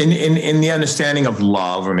 In the understanding of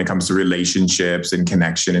love, when it comes to relationships and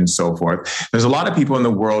connection and so forth, there's a lot of people in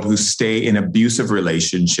the world who stay in abusive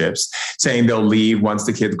relationships, saying they'll leave once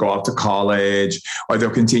the kids go off to college, or they'll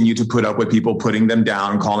continue to put up with people putting them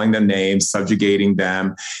down, calling them names, subjugating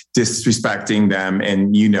them, disrespecting them,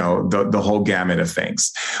 and the whole gamut of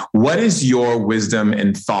things. What is your wisdom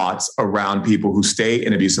and thoughts around people who stay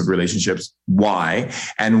in abusive relationships? Why?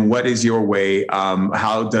 And what is your way?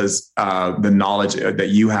 How does the knowledge that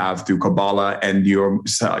you have through Kabbalah and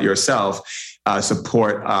yourself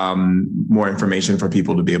support more information for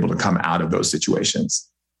people to be able to come out of those situations?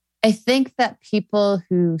 I think that people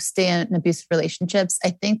who stay in abusive relationships, I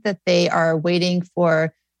think that they are waiting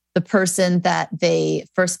for the person that they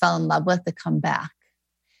first fell in love with to come back.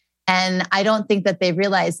 And I don't think that they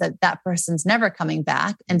realize that that person's never coming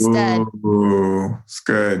back. Instead, it's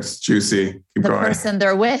good. It's juicy. Keep going. Person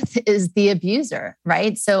they're with is the abuser,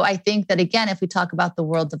 right? So I think that, again, if we talk about the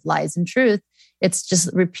world of lies and truth, it's just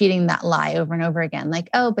repeating that lie over and over again. Like,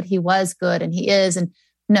 oh, but he was good and he is. And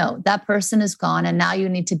no, that person is gone. And now you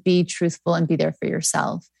need to be truthful and be there for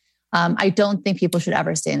yourself. I don't think people should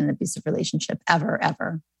ever stay in an abusive relationship, ever,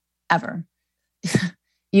 ever, ever.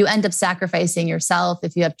 You end up sacrificing yourself.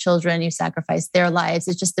 If you have children, you sacrifice their lives.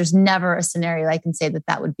 It's just, there's never a scenario I can say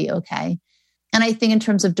that would be okay. And I think in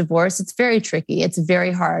terms of divorce, it's very tricky. It's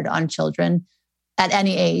very hard on children at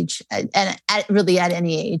any age, and really at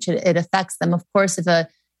any age, it affects them. Of course, if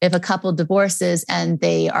a couple divorces and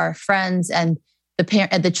they are friends and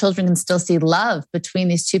the children can still see love between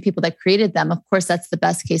these two people that created them, of course, that's the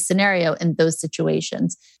best case scenario in those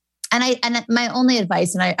situations. And my only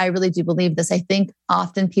advice, and I really do believe this, I think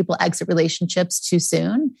often people exit relationships too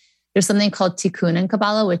soon. There's something called tikkun in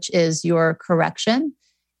Kabbalah, which is your correction.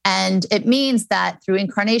 And it means that through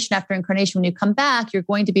incarnation after incarnation, when you come back, you're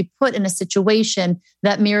going to be put in a situation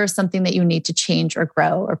that mirrors something that you need to change or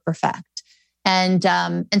grow or perfect. And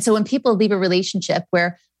so when people leave a relationship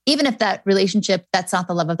where even if that relationship, that's not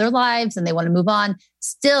the love of their lives and they want to move on,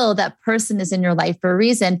 still that person is in your life for a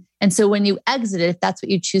reason. And so when you exit it, if that's what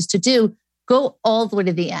you choose to do, go all the way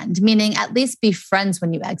to the end, meaning at least be friends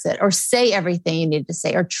when you exit, or say everything you need to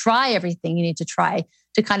say, or try everything you need to try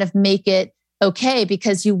to kind of make it okay,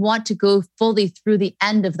 because you want to go fully through the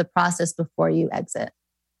end of the process before you exit.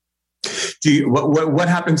 What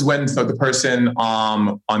happens when the person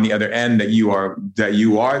on the other end that you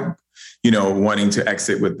are wanting to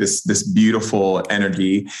exit with this beautiful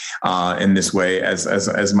energy in this way,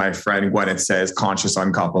 as my friend Gwyneth says, conscious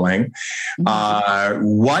uncoupling.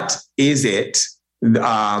 What is it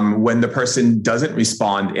when the person doesn't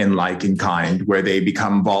respond in like and kind, where they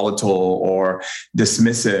become volatile or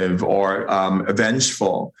dismissive or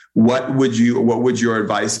vengeful? What would your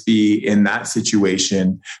advice be in that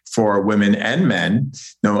situation for women and men,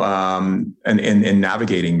 in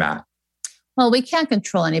navigating that? Well, we can't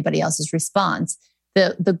control anybody else's response.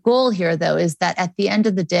 The goal here, though, is that at the end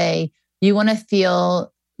of the day, you want to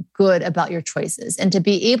feel good about your choices. And to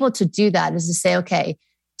be able to do that is to say, okay,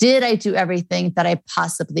 did I do everything that I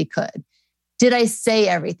possibly could? Did I say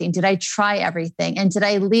everything? Did I try everything? And did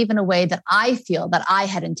I leave in a way that I feel that I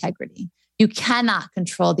had integrity? You cannot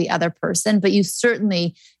control the other person, but you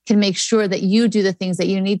certainly can make sure that you do the things that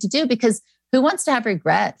you need to do, because who wants to have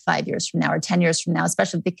regret 5 years from now or 10 years from now,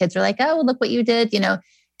 especially if the kids are like, oh, look what you did,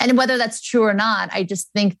 And whether that's true or not, I just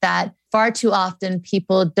think that far too often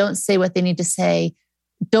people don't say what they need to say,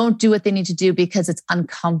 don't do what they need to do because it's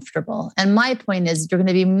uncomfortable. And my point is, you're going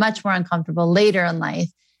to be much more uncomfortable later in life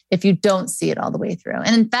if you don't see it all the way through.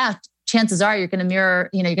 And in fact, chances are you're going to mirror,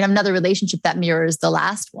 you're going to have another relationship that mirrors the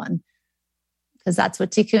last one, because that's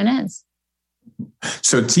what tikkun is.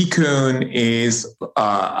 So tikkun is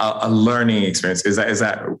a learning experience. Is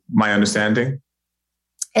that my understanding?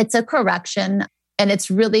 It's a correction, and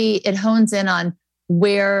it hones in on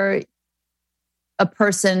where a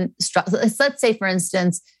person struggles. Let's say, for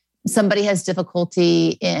instance, somebody has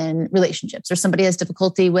difficulty in relationships, or somebody has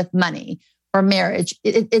difficulty with money or marriage.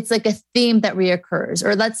 It's like a theme that reoccurs.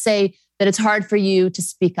 Or let's say that it's hard for you to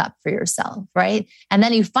speak up for yourself, right? And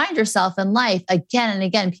then you find yourself in life again and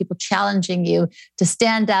again, people challenging you to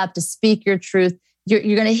stand up, to speak your truth. You're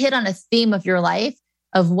going to hit on a theme of your life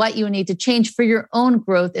of what you need to change for your own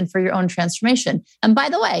growth and for your own transformation. And by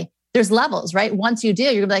the way, there's levels, right? Once you do,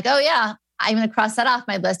 you're going to be like, oh yeah, I'm going to cross that off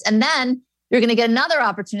my list. And then you're going to get another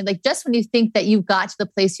opportunity. Like just when you think that you've got to the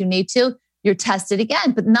place you need to, you're tested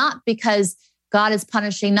again, but not because God is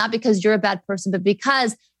punishing, not because you're a bad person, but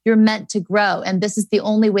because you're meant to grow. And this is the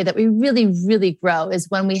only way that we really, really grow, is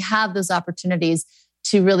when we have those opportunities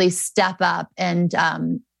to really step up and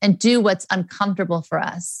do what's uncomfortable for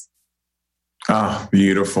us. Oh,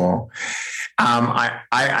 beautiful.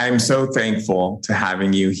 I'm so thankful to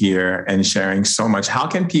having you here and sharing so much. How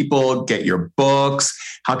can people get your books?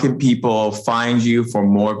 How can people find you for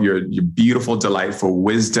more of your beautiful, delightful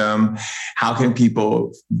wisdom? How can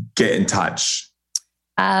people get in touch?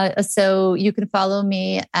 So you can follow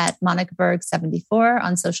me at Monica Berg 74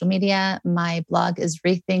 on social media. My blog is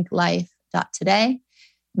rethinklife.today.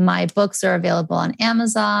 My books are available on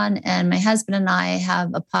Amazon, and my husband and I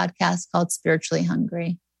have a podcast called Spiritually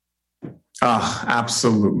Hungry. Oh,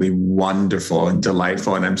 absolutely wonderful and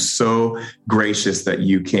delightful. And I'm so gracious that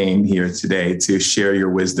you came here today to share your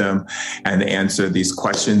wisdom and answer these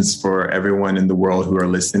questions for everyone in the world who are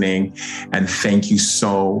listening. And thank you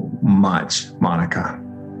so much, Monica.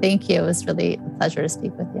 Thank you. It was really a pleasure to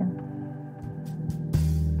speak with you.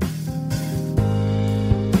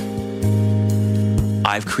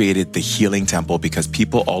 I've created the Healing Temple because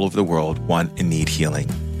people all over the world want and need healing,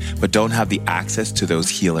 but don't have the access to those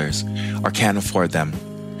healers or can't afford them.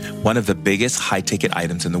 One of the biggest high-ticket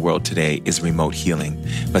items in the world today is remote healing,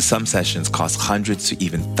 but some sessions cost hundreds to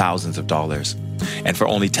even thousands of dollars. And for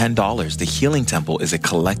only $10, the Healing Temple is a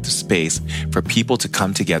collective space for people to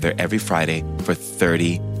come together every Friday for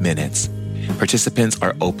 30 minutes. Participants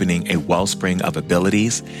are opening a wellspring of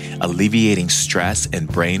abilities, alleviating stress and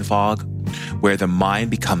brain fog, where the mind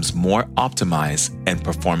becomes more optimized and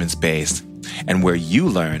performance-based, and where you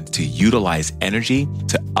learn to utilize energy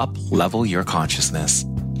to up-level your consciousness.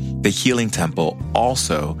 The Healing Temple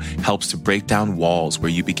also helps to break down walls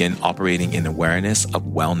where you begin operating in awareness of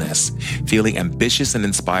wellness, feeling ambitious and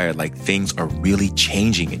inspired like things are really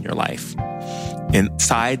changing in your life.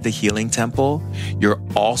 Inside the Healing Temple, you're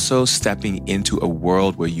also stepping into a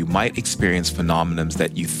world where you might experience phenomena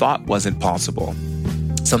that you thought wasn't possible.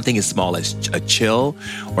 Something as small as a chill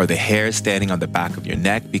or the hair standing on the back of your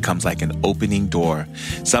neck becomes like an opening door.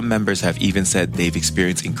 Some members have even said they've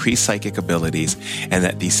experienced increased psychic abilities and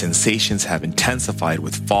that these sensations have intensified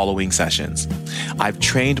with following sessions. I've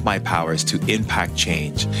trained my powers to impact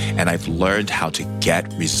change, and I've learned how to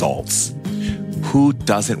get results. Who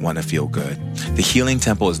doesn't want to feel good? The Healing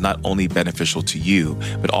Temple is not only beneficial to you,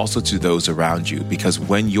 but also to those around you, because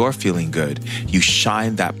when you're feeling good, you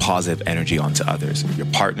shine that positive energy onto others, your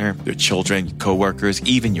partner, your children, your coworkers,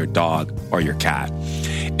 even your dog or your cat.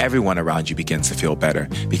 Everyone around you begins to feel better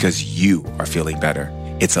because you are feeling better.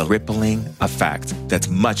 It's a rippling effect that's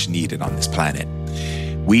much needed on this planet.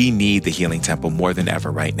 We need the Healing Temple more than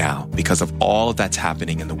ever right now because of all that's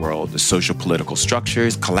happening in the world, the social political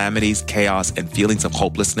structures, calamities, chaos, and feelings of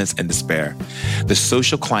hopelessness and despair. The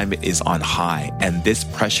social climate is on high, and this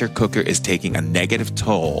pressure cooker is taking a negative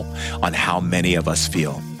toll on how many of us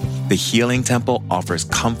feel. The Healing Temple offers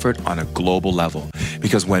comfort on a global level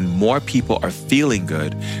because when more people are feeling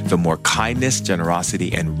good, the more kindness,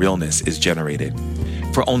 generosity, and realness is generated.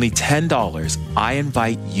 For only $10, I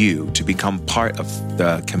invite you to become part of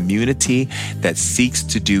the community that seeks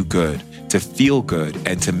to do good, to feel good,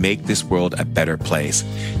 and to make this world a better place.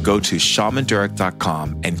 Go to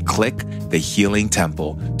shamandurek.com and click the Healing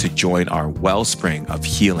Temple to join our wellspring of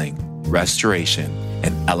healing, restoration,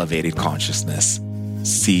 and elevated consciousness.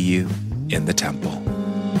 See you in the temple.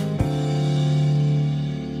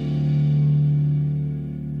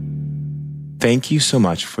 Thank you so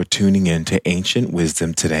much for tuning in to Ancient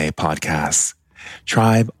Wisdom Today podcast.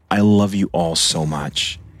 Tribe, I love you all so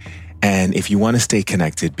much. And if you want to stay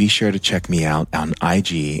connected, be sure to check me out on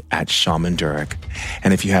IG at Shaman Durek.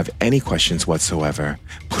 And if you have any questions whatsoever,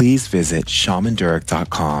 please visit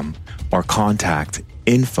shamandurek.com or contact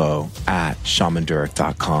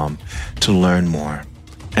info@shamandurek.com to learn more.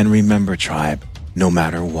 And remember, Tribe, no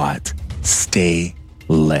matter what, stay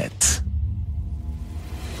lit.